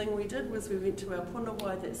first thing we did was we went to our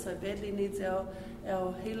Punawai that so badly needs our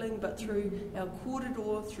healing, but through our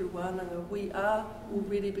kōrero, through wānanga, we are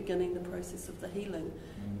already beginning the process of the healing.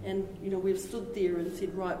 And, we've stood there and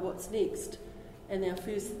said, right, what's next? And our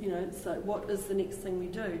first, so what is the next thing we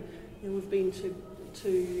do? And we've been to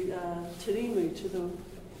Te Rimu,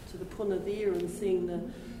 to the puna there, and seeing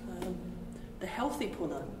the healthy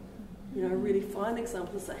puna, a really fine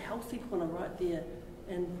example is a healthy puna right there.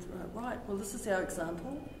 And well, this is our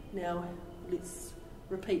example. Now let's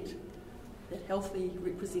repeat that healthy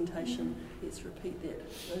representation. Let's repeat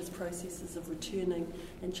those processes of returning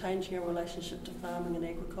and changing our relationship to farming and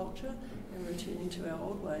agriculture, and returning to our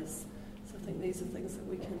old ways. So I think these are things that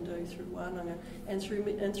we can do through wānanga and through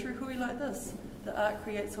hui like this. The art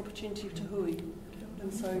creates opportunity to hui.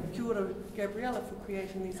 And so kia ora, Gabriella, for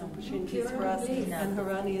creating these opportunities for us, and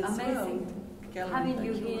Harani as amazing. Well. Having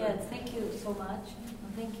you here, thank you so much.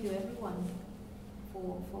 And thank you everyone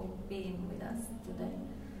for being with us today.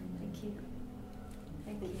 Thank you.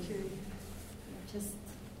 Thank you. Just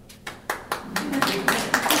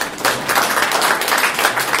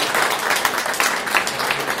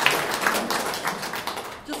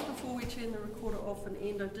before we turn the recorder off and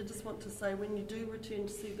end, I did just want to say, when you do return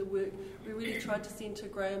to see the work, we really tried to centre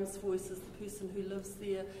Graham's voice as the person who lives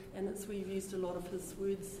there, and we've used a lot of his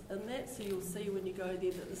words in that. So you'll see when you go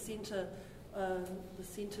there that the centre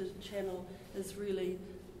channel is really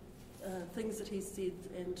things that he said,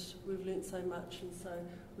 and we've learnt so much. And so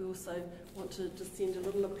we also want to just send a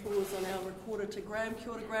little applause on our recorder to Graham.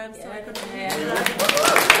 Kia ora, Graham. Sorry I couldn't hear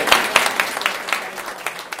that.